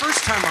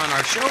 first time on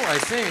our show, I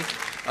think,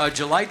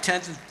 July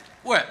 10th.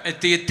 What, at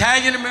the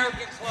Italian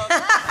American Club?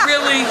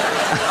 Really?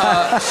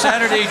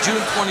 Saturday,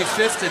 June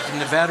 25th at the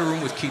Nevada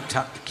Room with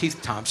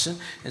Keith Thompson.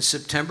 In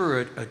September,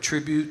 a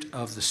tribute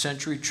of the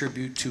century,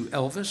 tribute to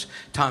Elvis,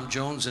 Tom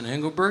Jones and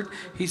Engelbert.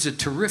 He's a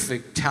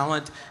terrific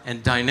talent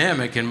and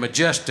dynamic and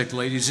majestic,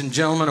 ladies and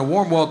gentlemen. A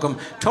warm welcome,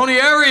 Tony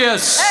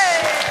Arias.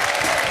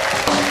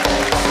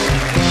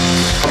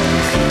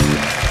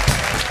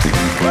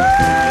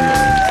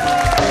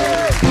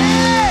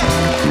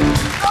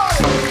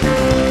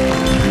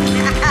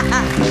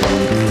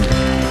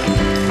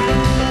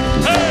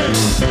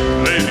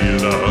 Lady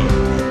love,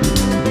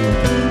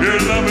 your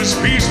love is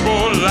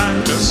peaceful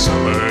like the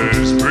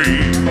summer's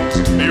breeze.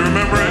 Do you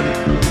remember it?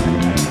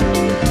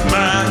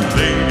 My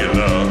lady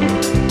love,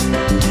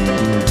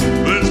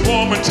 that's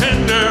warm and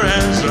tender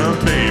as a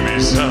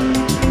baby's son.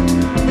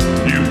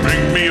 You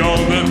bring me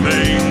all the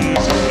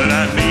things that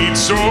I need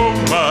so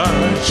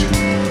much.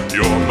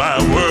 You're my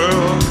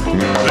world,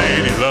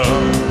 lady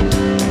love.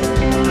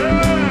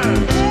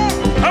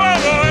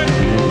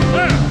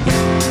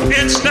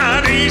 It's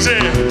not easy.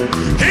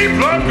 Keep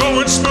love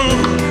going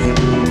smooth.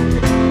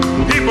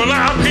 People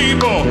are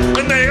people,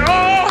 and they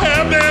all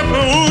have their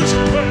moods.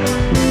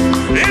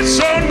 It's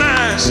so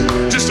nice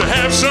just to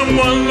have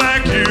someone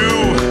like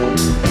you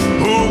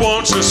who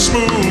wants a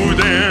smooth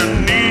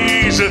and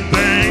easy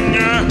thing,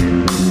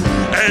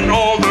 and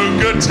all the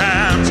good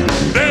times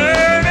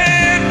that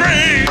it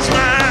brings.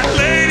 My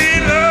lady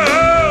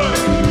love,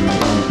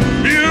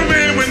 you've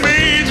been with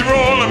me through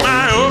all of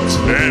my ups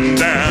and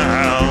downs.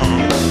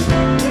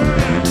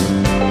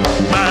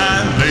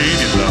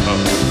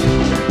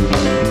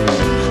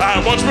 I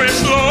once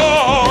was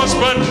lost,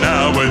 but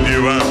now with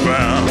you I'm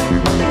found.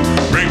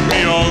 Bring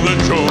me all the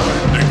joy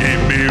to keep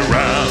me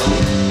round.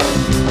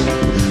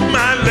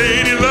 My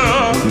lady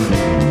love,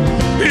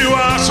 you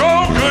are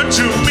so good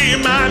to me,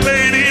 my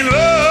lady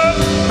love.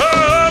 Oh,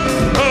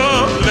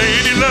 oh,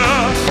 lady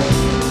love,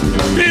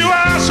 you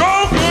are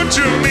so good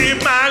to me,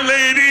 my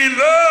lady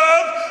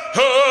love.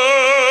 Oh.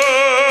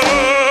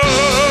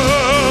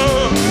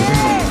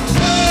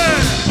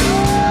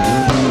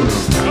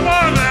 Come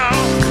on now.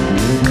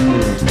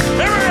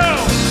 Here we go.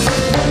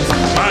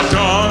 My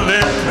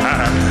darling, I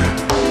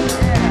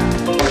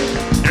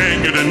can't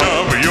get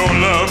enough of your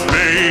love,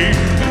 babe.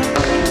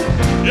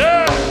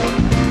 Yeah.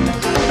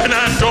 And I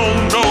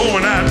don't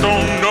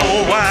know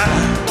why.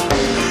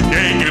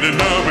 Can't get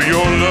enough of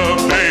your love,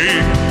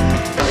 babe.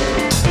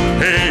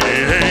 Hey,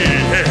 hey,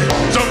 hey.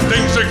 Some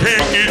things I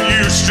can't get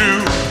used to,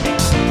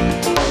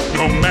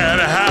 no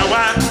matter how I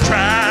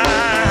try.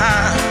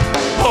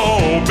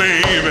 Oh,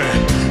 baby.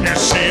 You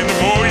see, the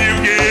more you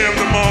give,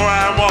 the more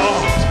I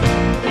want.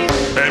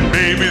 And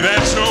baby,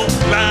 that's no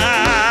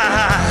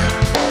lie.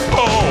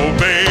 Oh,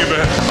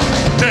 baby,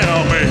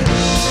 tell me,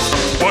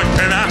 what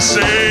can I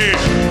say?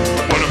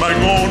 What am I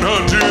gonna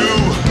do?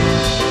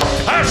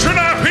 How should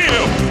I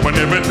feel when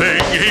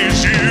everything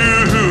is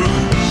you?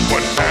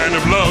 What kind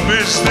of love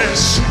is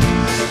this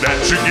that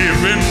you're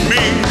giving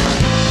me?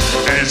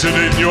 Is it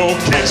in your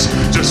kiss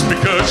just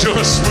because you're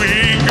a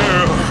sweet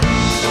girl?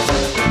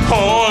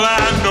 All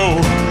I know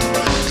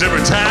is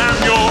every time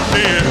you're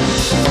near,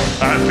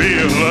 I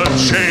feel a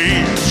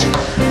change.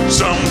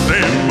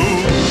 Something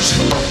moves.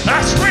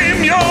 I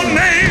scream your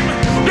name.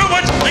 Do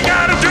what you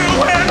gotta do,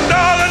 and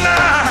darling, I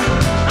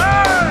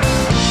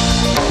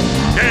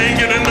can't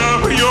get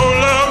enough of your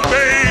love,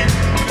 babe.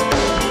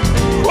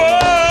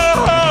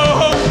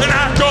 Whoa, and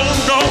I don't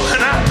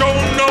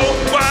know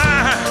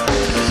why.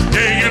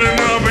 Can't get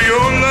enough of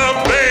your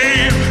love,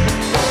 babe.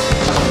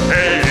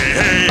 Hey,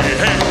 hey,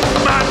 hey,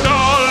 my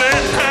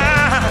darling,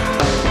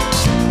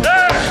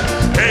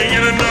 can't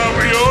get enough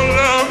of your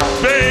love,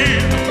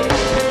 babe.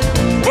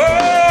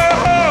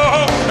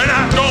 Whoa, and I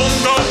don't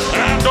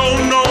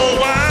know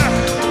why.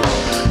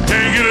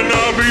 Can't get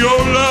enough of your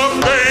love,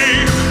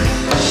 babe.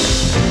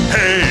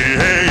 Hey,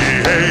 hey,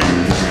 hey.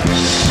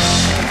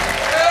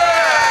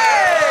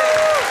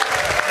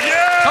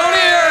 Yeah.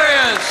 Tony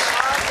Arias.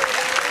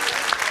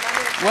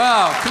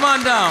 Wow, come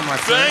on down, my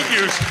friend. Thank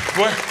you.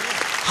 What?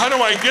 How do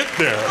I get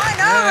there?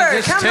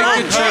 Just take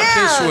a trip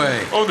this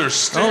way. Oh, there's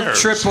stairs. Don't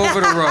trip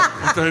over the rug.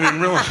 I didn't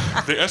realize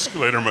the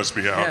escalator must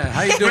be out. Yeah,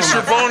 how you doing, Mr.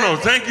 my friend? Bono,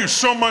 thank you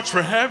so much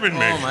for having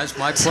me. Oh, that's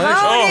my pleasure.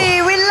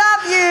 Tony, we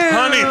love you.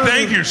 Honey,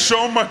 thank you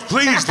so much.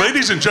 Please,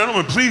 ladies and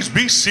gentlemen, please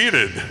be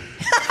seated.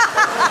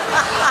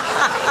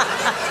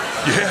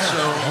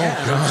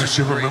 Oh gosh,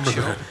 you remember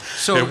that?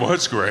 So, it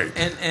was great.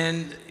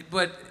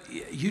 But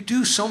you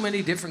do so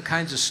many different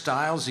kinds of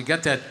styles. You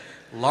got that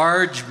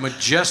large,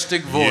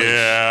 majestic voice.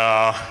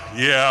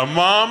 Yeah.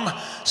 Mom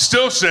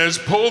still says,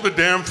 pull the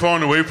damn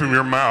phone away from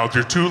your mouth.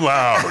 You're too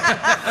loud.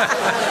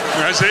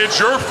 And I say, it's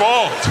your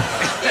fault.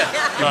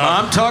 Your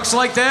mom talks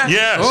like that?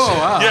 Yes. Oh,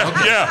 wow.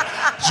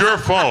 Yeah. It's your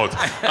fault.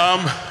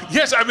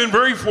 Yes, I've been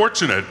very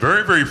fortunate.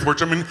 Very, very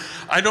fortunate. I mean,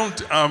 I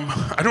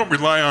don't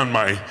rely on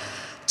my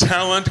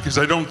talent because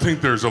I don't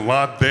think there's a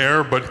lot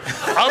there, but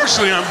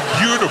obviously I'm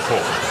beautiful.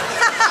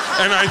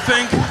 And I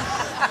think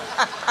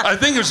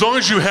as long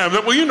as you have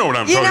that, well, you know what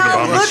I'm talking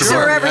about. Looks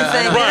are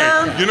everything.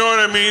 Right. You know what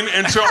I mean?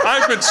 And so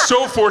I've been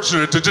so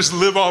fortunate to just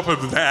live off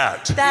of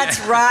that. That's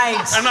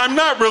right. And I'm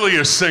not really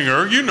a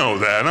singer. You know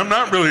that. I'm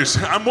not really a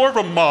singer. I'm more of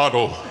a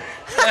model.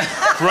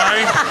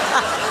 Right?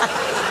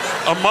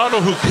 A model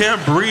who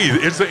can't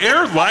breathe. Is the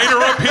air lighter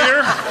up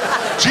here?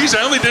 Geez,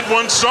 I only did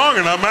one song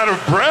and I'm out of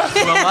breath.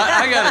 Well,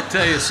 I got to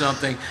tell you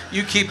something.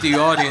 You keep the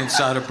audience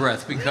out of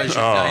breath because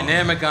you're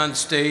dynamic on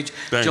stage.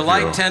 Thank July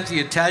you. 10th, the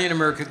Italian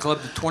American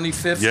Club, the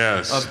 25th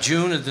of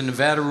June at the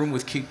Nevada Room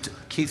with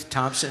Keith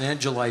Thompson, and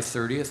July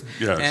 30th.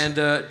 Yes. And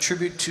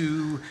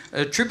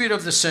tribute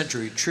of the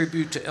century,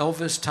 tribute to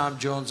Elvis, Tom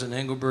Jones, and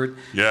Engelbert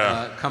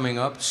coming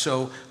up.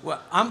 So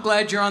I'm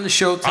glad you're on the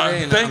show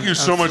today. And thank you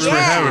so much for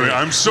having me.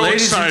 I'm so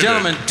Ladies excited. and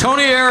gentlemen,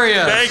 Tony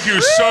Arias. Thank you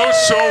so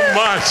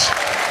much.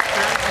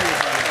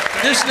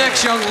 This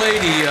next young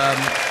lady,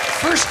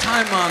 first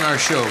time on our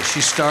show.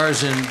 She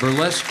stars in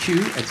Burlesque Q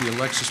at the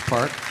Alexis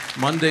Park,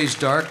 Monday's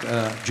Dark,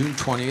 June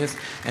 20th,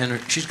 and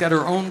she's got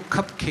her own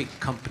cupcake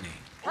company.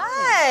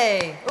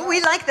 Hey, we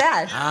like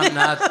that. I'm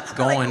not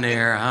going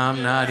there.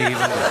 I'm not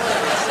even.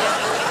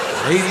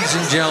 Ladies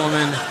and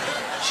gentlemen,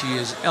 she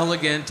is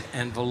elegant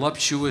and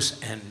voluptuous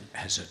and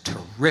has a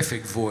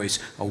terrific voice.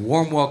 A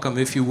warm welcome,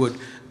 if you would,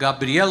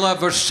 Gabriella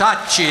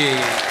Versace.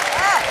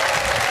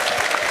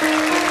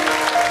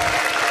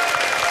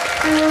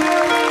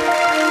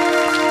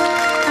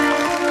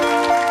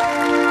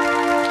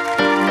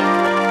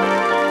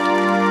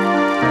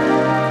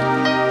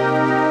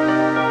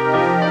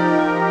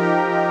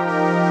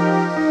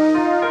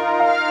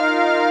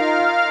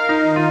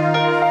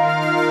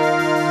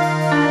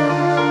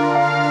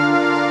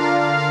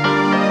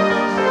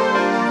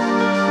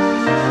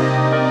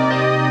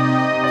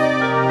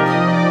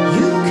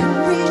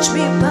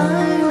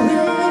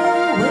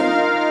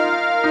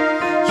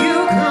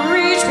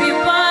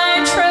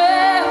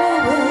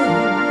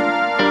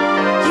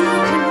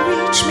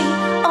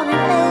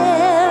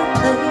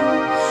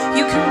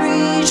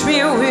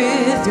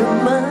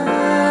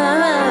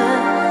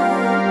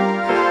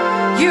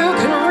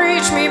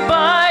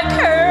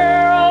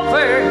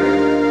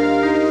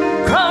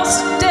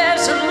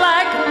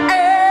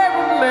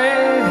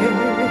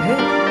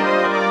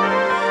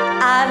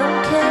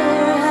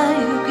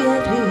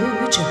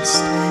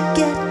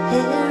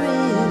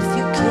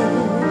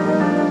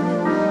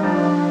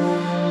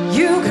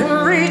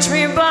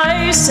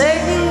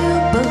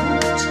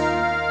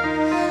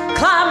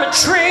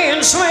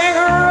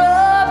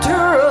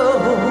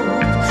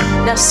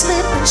 Now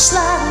slip and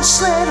slide and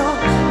sled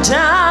on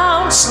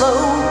down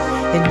slow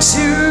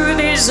into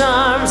these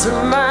arms of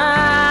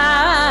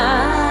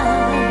mine.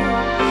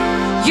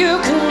 You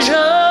can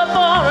jump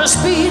on a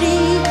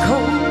speedy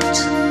coat,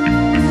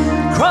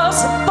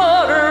 cross the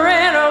border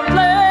in a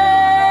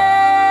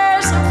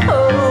blaze of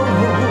hope.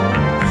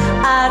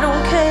 I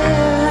don't care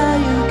how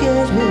you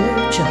get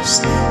here,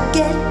 just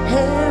get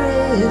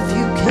here if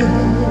you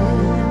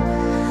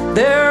can.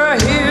 There are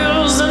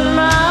hills and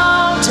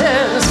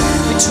mountains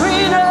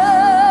between us.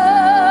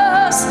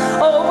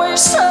 Always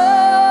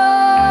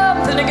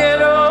something to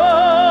get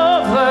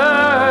over.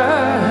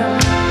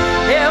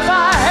 If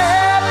I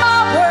had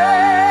my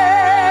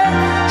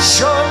way,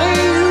 surely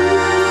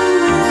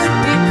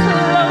you'd be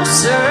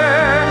closer.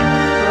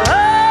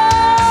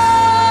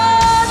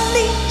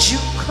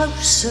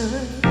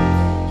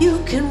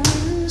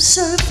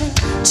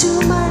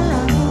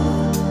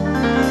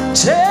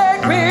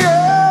 Take me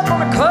up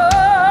on a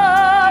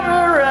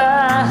car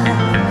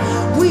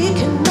ride. We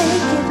can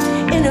make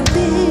it in a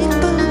big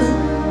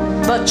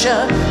balloon, but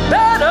you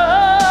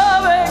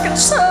better make it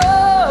so.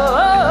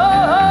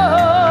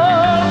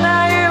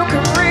 Now you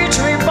can reach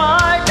me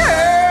by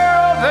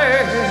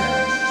caravan,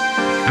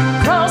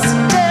 cross the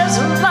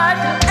desert like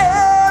an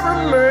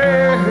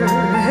Arais.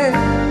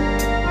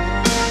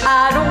 I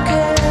don't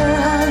care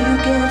how you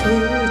get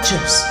here,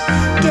 just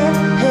get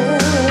here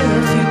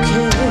if you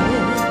can.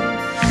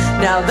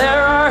 Now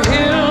there are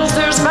hills,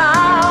 there's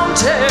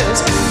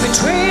mountains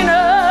between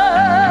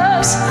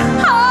us.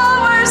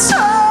 Always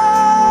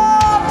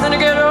something to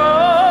get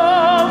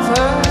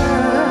over.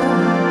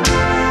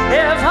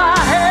 If I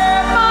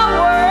had my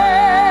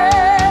way,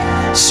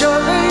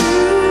 surely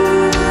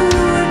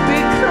you'd be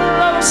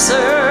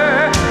closer.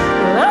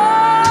 I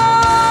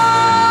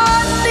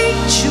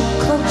need you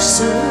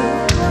closer.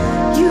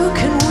 You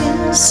can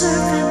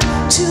windsurf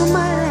into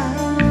my life.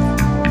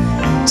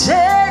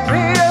 Take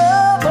me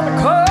up on a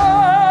car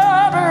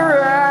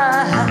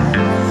ride.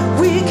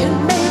 We can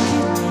make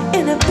it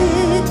in a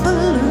big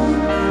balloon,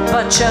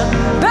 but you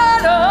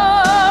better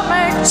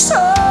make it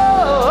so.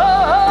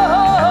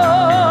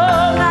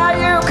 Now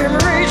you can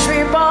reach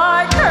me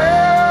by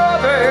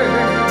caravan,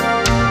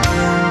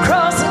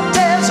 cross the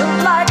desert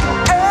like an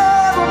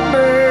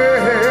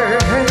Arais.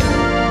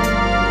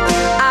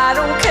 I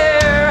don't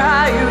care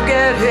how you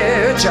get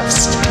here,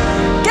 just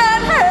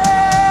get here.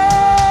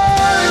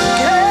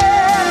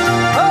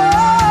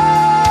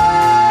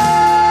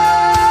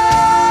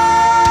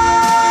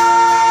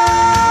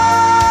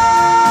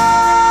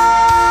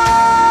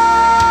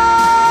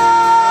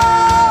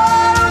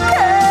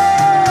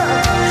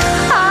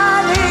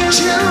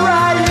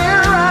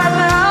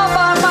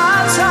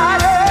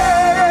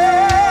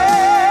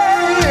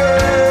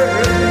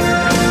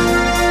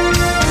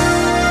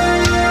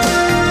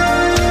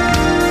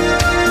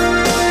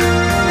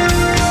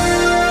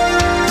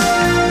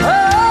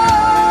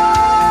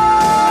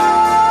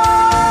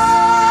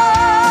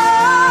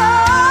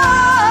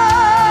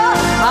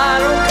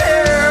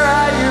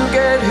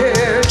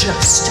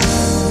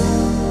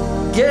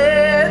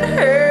 Get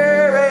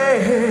here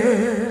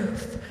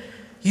if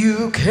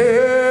you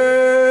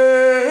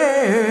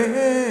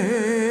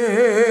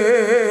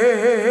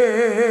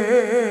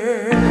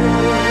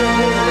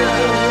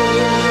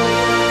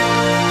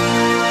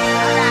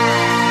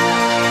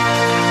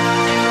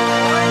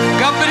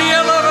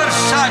Gabriella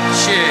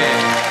Versace.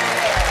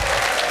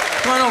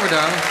 Come on over,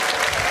 darling.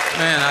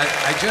 Man,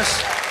 I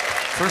just,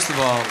 first of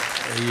all,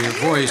 your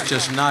voice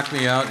just knocked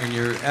me out, and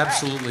you're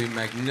absolutely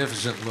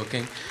magnificent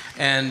looking.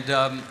 And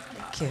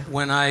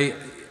when I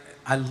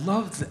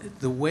love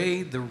the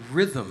way, the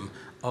rhythm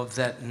of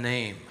that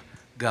name,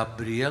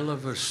 Gabriella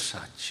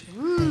Versace.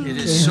 It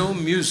is so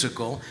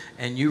musical,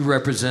 and you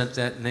represent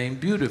that name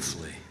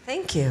beautifully.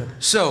 Thank you.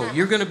 So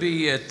you're going to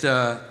be at,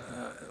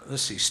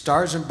 let's see,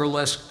 Stars and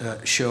Burlesque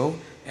show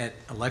at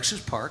Alexis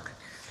Park.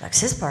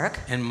 Alexis Park.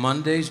 And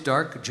Monday's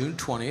Dark, June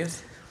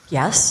 20th.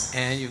 Yes.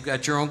 And you've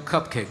got your own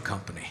cupcake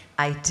company.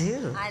 I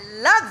do. I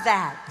love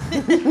that.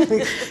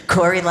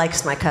 Corrie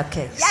likes my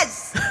cupcakes.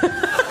 Yes.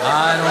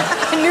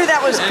 I knew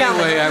that was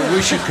coming. Anyway, I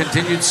wish you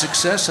continued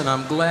success, and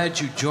I'm glad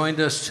you joined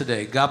us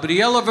today.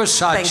 Gabriella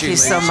Versace. Thank you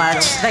so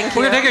much. Thank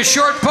you. We're going to take a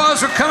short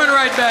pause. We're coming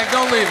right back.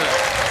 Don't leave it.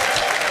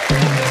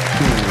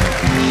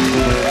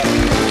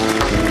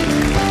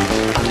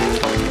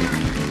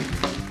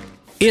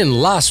 In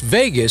Las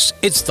Vegas,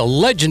 it's the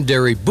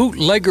legendary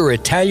Bootlegger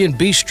Italian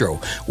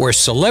Bistro, where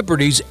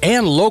celebrities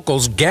and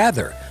locals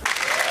gather.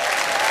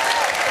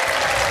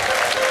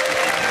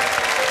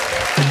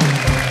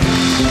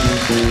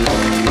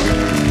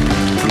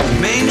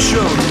 Main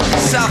showroom,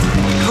 South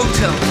Point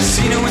Hotel,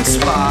 Casino and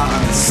Spa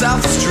on the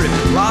South Strip,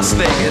 Las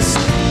Vegas.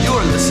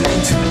 You're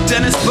listening to the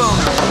Dennis Bono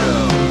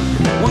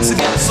Show. Once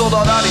again, a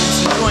sold-out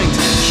audience enjoying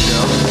today's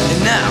show.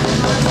 And now,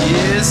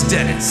 here's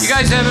Dennis. You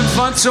guys having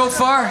fun so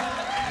far?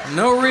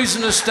 No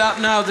reason to stop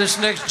now. This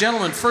next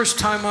gentleman, first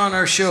time on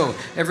our show,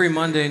 every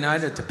Monday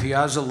night at the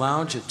Piazza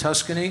Lounge at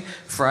Tuscany,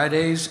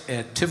 Fridays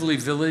at Tivoli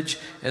Village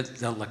at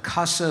the La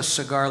Casa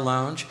Cigar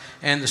Lounge,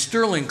 and the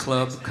Sterling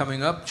Club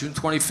coming up June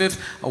 25th.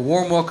 A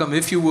warm welcome,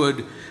 if you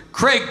would,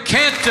 Craig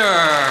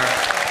Canter.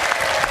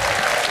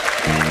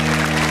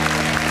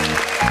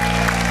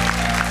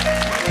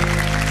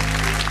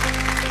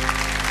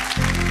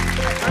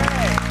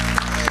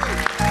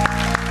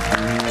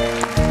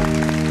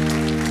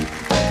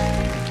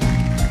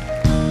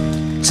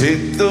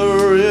 Take the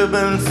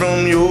ribbon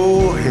from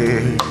your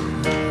hair.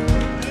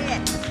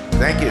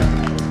 Thank you.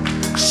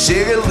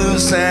 Shake it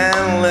loose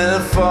and let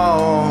it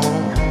fall.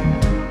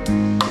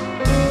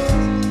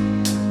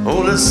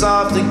 Hold it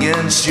soft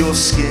against your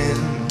skin,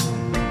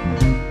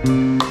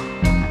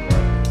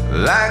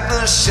 like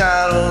the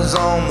shadows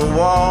on the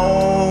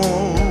wall.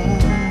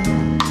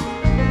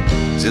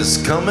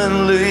 Just come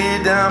and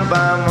lay down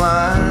by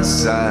my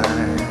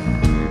side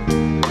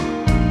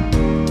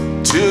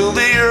till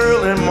the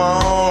early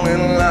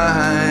morning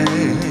light.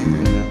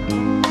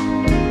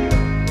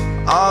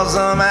 All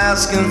I'm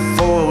asking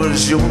for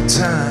is your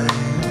time.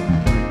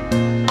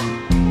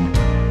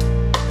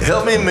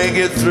 help me make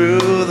it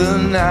through the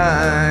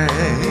night.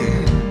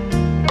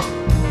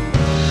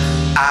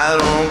 I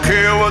don't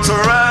care what's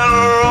right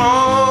or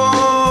wrong,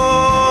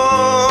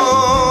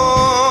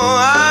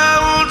 I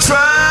will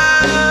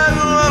try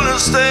to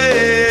understand.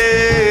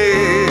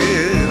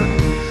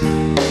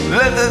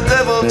 Let the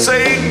devil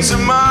take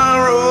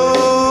tomorrow,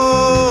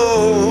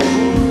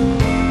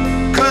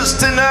 'cause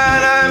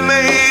tonight I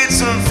made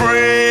some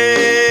friends.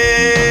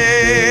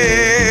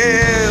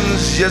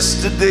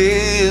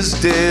 Yesterday is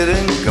dead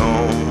and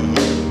gone,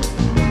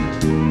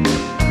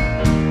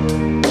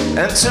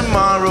 and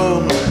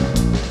tomorrow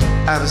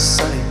out of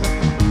sight.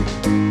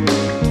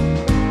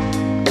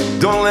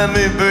 Don't let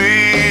me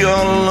be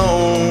all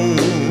alone.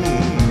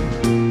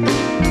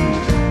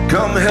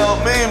 Come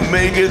help me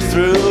make it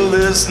through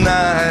this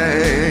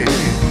night.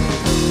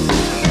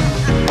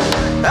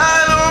 I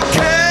don't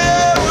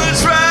care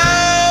what's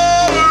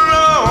right or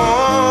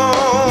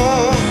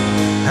wrong,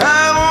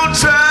 I won't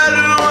try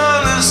to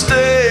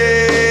understand.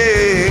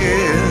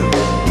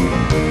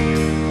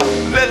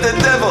 Let the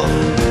devil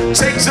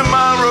take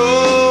tomorrow,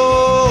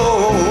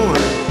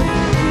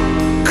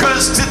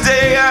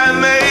 today I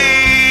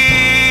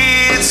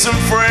made some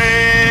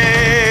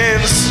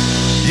friends.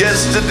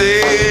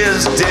 Yesterday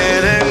is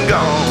dead and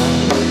gone,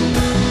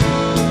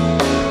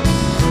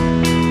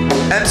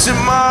 and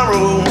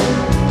tomorrow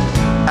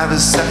out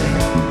of sight.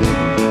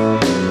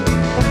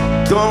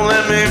 Don't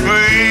let me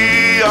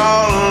be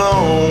all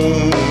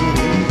alone.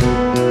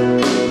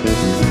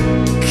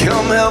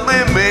 Come help me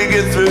make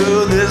it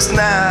through this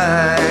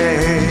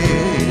night.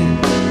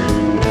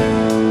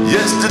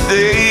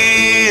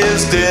 Yesterday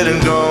is dead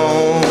and gone.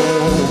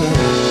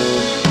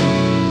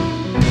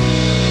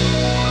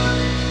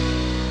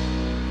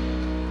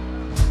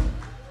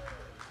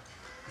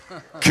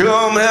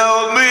 Come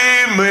help me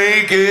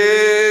make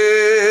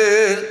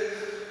it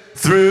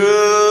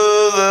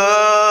through the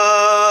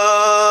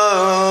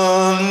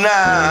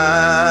night.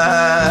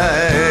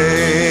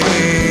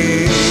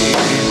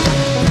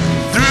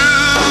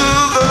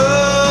 Through the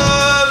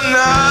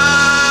night.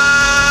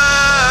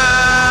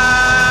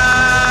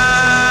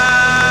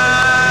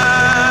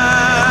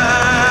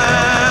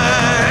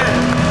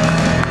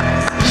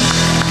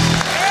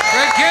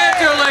 Fred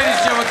Canter, ladies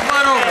and gentlemen, come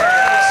on over.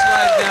 Let's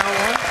slide down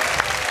one.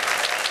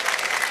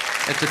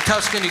 At the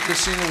Tuscany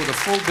Casino with a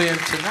full band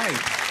tonight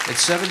at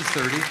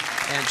 7:30,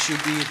 and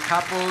she'll be at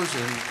Capo's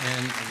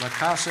and La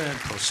Casa and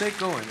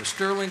Prosecco and the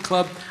Sterling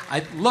Club.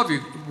 I love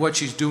what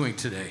she's doing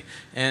today.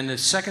 And the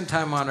second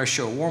time on our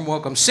show, warm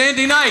welcome,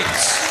 Sandy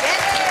Nights.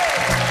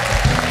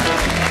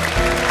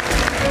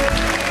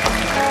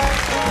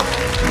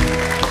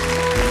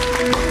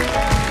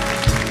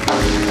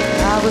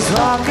 I was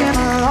walking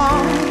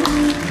along,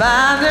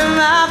 minding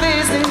my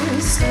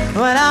business,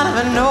 when out of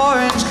an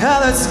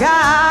orange-colored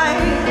sky,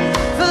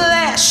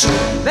 flash,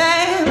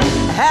 bam,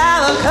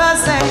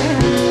 cousin,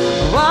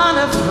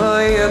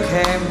 wonderful you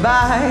came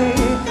by.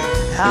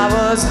 I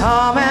was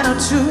humming a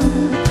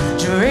tune,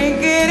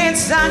 drinking in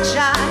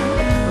sunshine,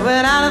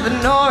 when out of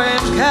an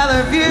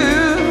orange-colored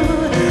view,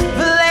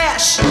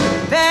 flash,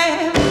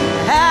 bam,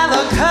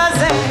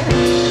 cousin,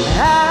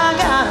 I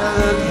gotta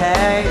look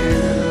at you.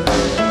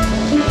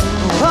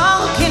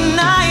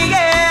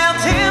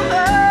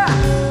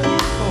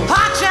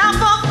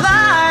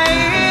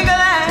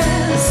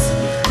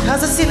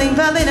 Ceiling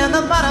fell in and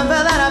the bottom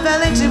fell out. I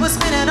fell into a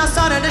spin and I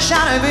started to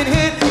shout. I've been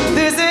hit.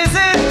 This is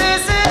it,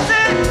 this is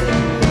it.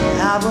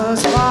 I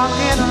was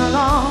walking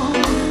along,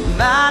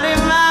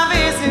 minding my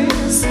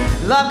business.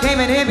 Love came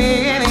and hit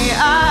me in the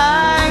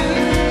eye.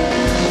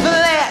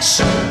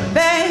 Flash,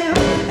 bam,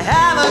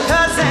 have a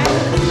cousin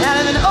out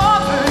of an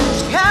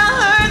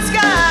orange-colored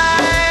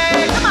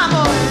sky. Come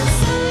on, boys.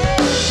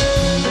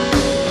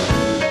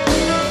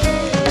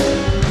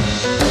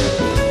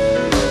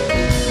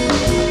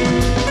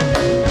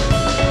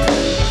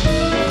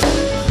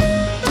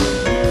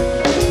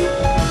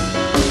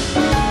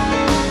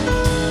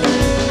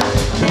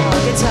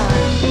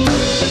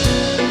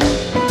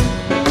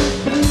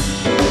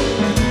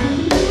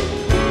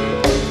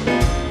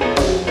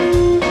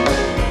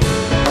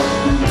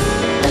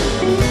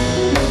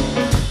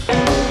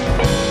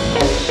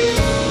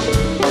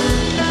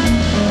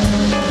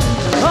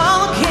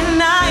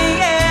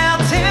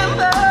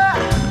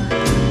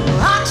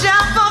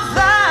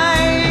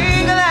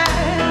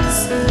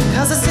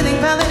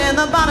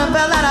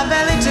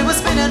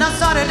 And I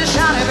started to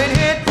shout, I've been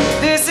hit.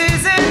 This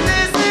is it,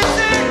 this is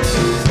it.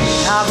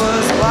 I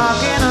was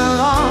walking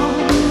along,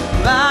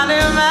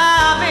 minding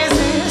my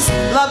business.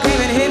 Love came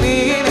and hit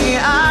me in the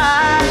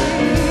eye.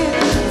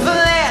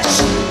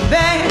 Flash,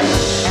 bang,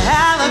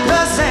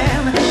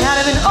 Alakazam, out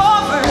of an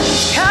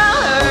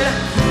orange-colored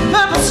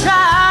purple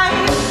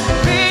stripe.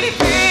 Pretty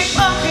big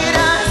bucket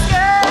on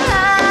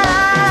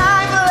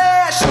sky.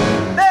 Flash,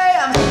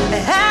 bam,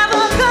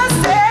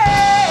 Alakazam.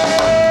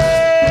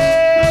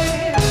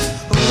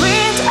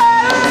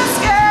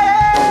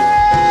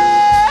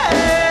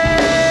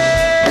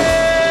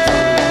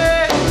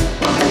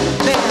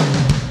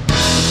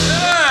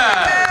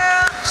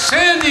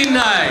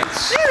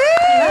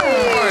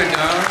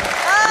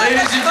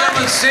 Ladies and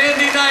and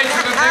Sandy Knight.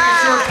 We're going to take a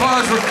short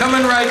pause. We're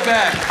coming right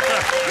back.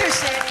 Here's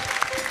Sandy.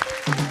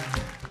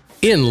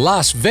 In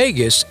Las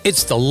Vegas,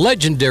 it's the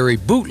legendary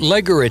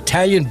Bootlegger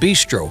Italian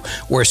Bistro,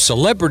 where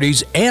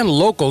celebrities and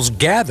locals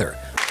gather.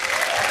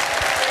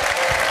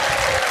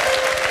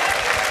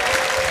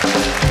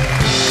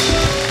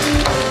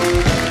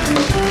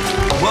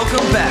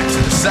 Welcome back to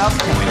the South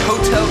Point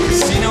Hotel,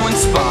 Casino, and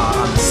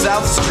Spa on the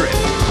South Strip.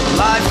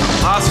 Live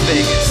from Las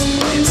Vegas,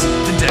 it's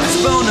the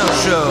Dennis Bono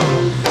Show.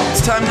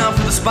 It's time now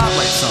for the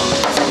Spotlight song.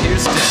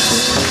 Here's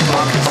Dennis,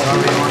 Bob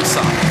Rosario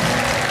Ensemble.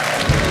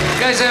 You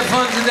guys have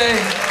fun today?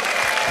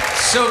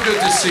 So good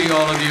to see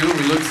all of you.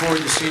 We look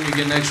forward to seeing you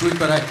again next week,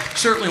 but I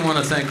certainly want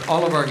to thank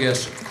all of our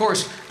guests. Of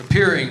course,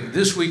 appearing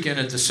this weekend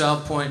at the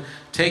South Point,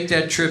 take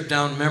that trip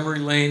down memory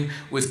lane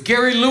with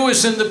Gary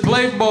Lewis and the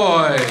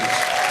Playboys.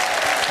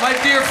 My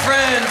dear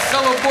friend,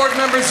 fellow board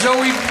member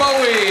Zowie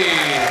Bowie,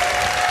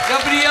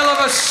 Gabriella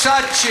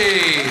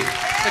Versace,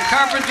 the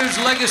Carpenters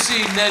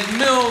Legacy, Ned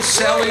Mills,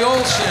 Sally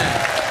Olsen,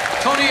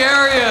 Tony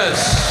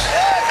Arias,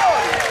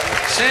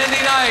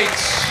 Sandy Knight,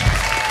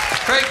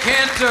 Craig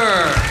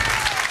Canter,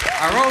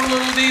 our own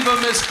little diva,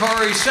 Miss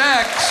Corrie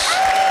Sachs,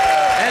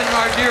 and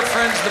our dear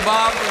friends, the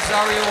Bob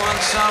Rosario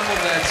Ensemble.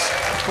 That's,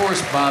 of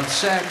course, Bob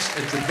Sachs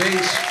at the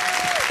bass,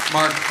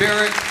 Mark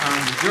Barrett on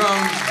the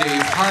drums,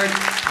 Dave Hart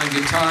on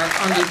guitar,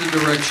 under the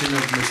direction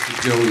of Mr.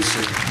 Joey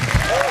Singer.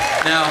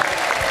 Now,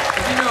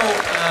 you know,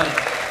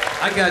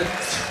 I got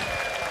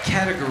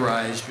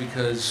categorized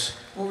because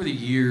over the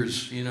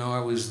years, you know, I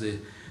was the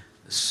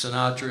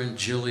Sinatra and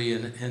Jilly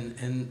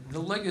and the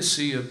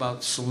legacy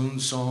about saloon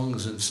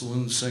songs and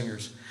saloon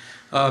singers.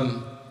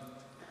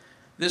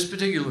 This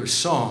particular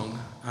song,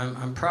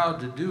 I'm proud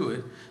to do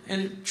it,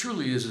 and it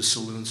truly is a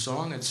saloon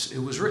song.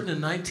 It was written in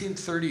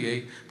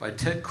 1938 by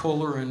Ted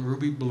Koehler and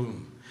Ruby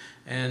Bloom.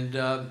 And,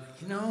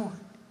 you know,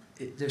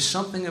 there's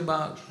something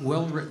about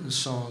well-written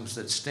songs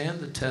that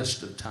stand the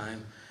test of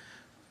time,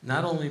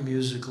 not only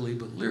musically,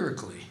 but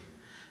lyrically.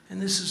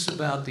 And this is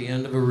about the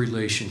end of a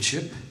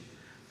relationship.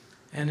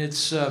 And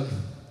it's a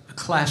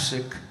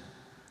classic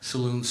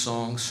saloon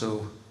song,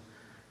 so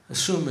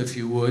assume, if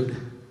you would,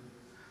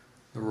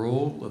 the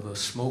role of a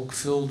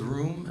smoke-filled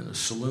room in a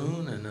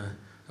saloon and a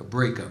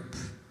breakup.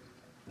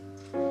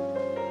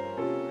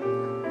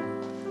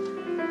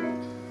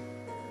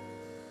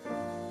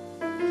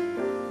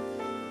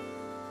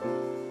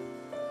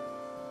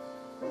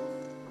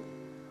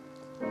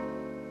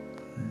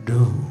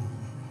 Don't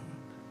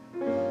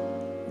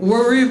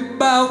worry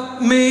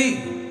about me.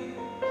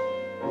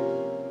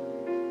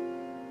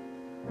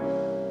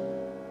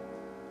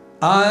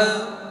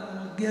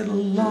 I'll get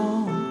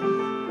along.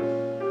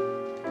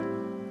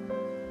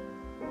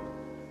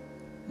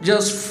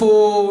 Just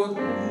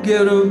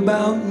forget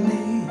about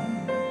me.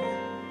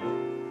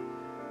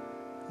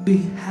 Be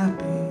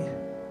happy,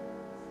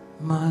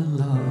 my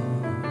love.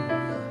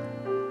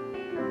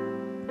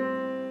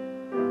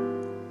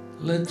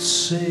 Let's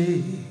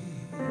say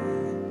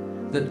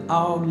that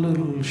our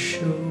little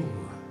show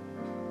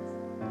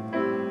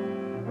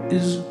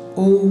is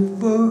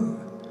over,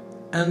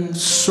 and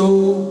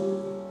so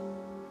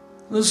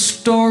the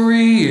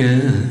story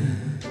ends.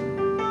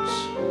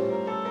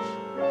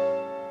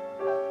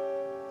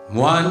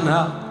 Why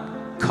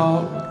not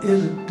call it a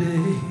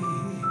day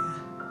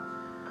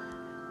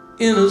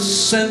in a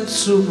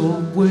sensible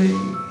way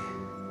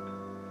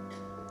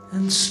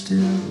and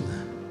still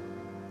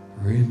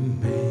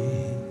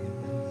remain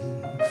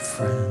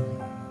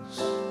friends?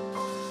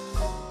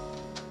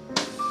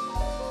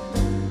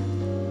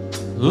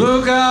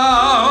 Look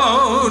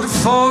out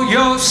for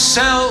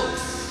yourself,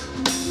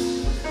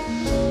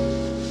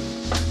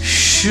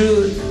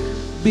 should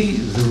be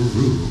the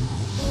rule.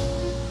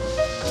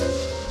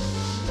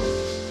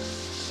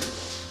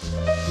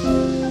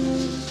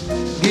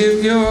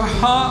 Give your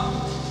heart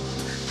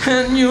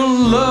and your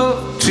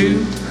love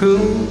to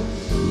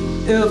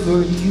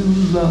whoever you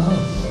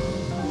love.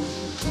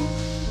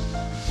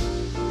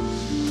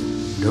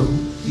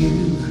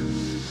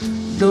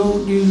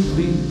 Don't you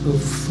be a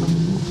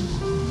fool.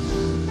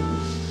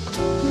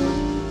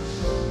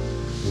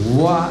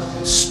 Why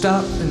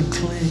stop and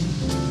cling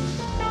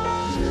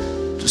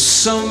to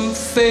some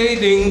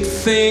fading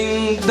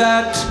thing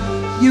that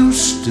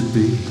used to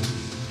be?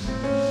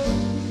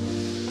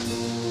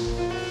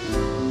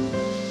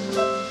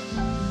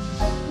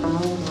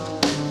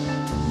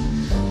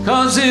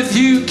 'Cause if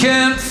you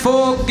can't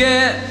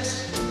forget,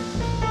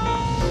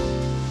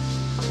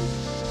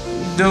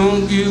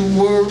 don't you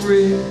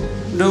worry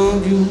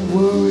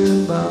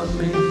about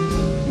me.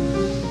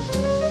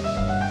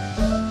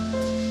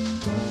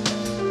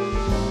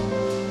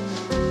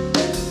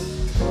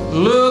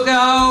 Look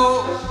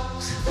out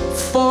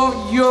for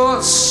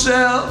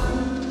yourself,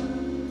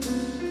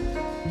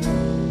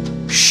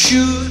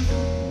 should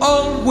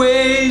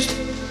always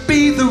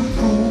be the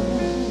rule.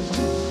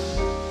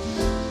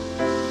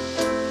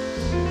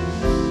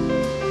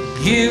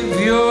 Give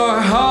your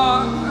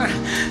heart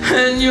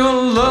and your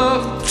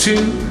love to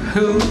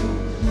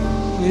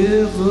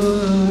whoever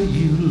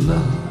you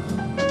love.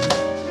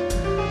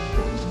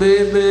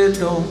 baby,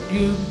 don't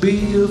you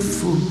be a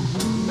fool.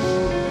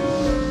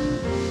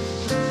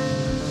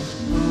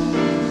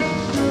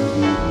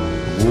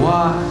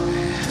 Why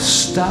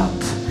stop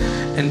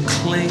and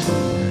cling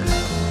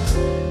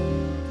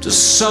to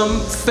some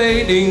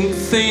fading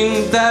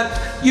thing that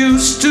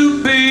used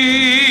to be?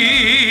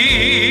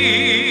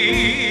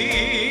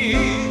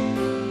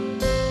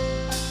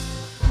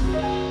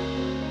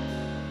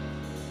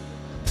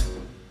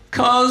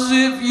 'Cause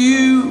if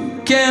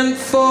you can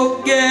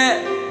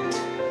forget,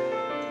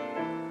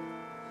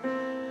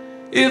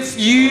 if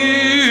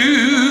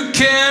you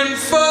can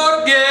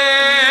forget,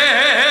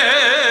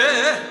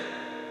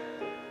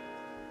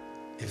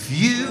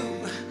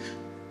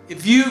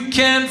 if you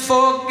can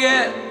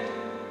forget,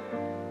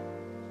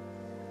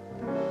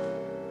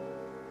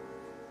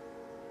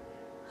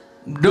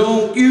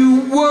 don't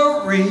you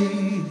worry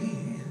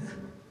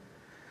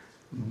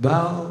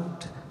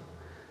about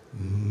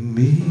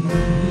me.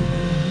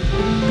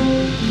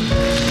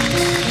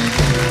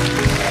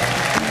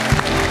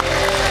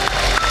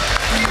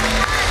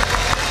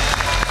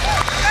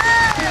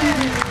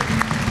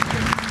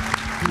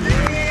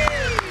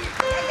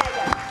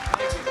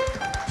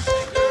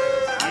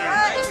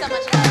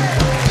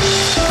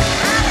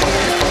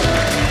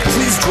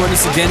 Join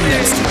us again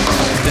next week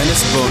on the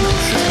Dennis Bono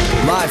Show,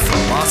 live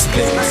from Las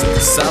Vegas at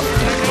the South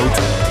Point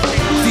Hotel,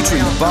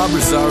 featuring the Bob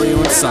Rosario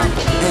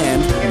Ensemble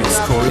and Miss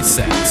Corrie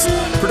Sachs.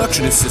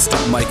 Production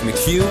assistant Mike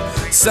McHugh,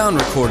 sound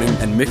recording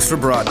and mix for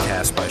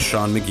broadcast by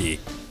Sean McGee.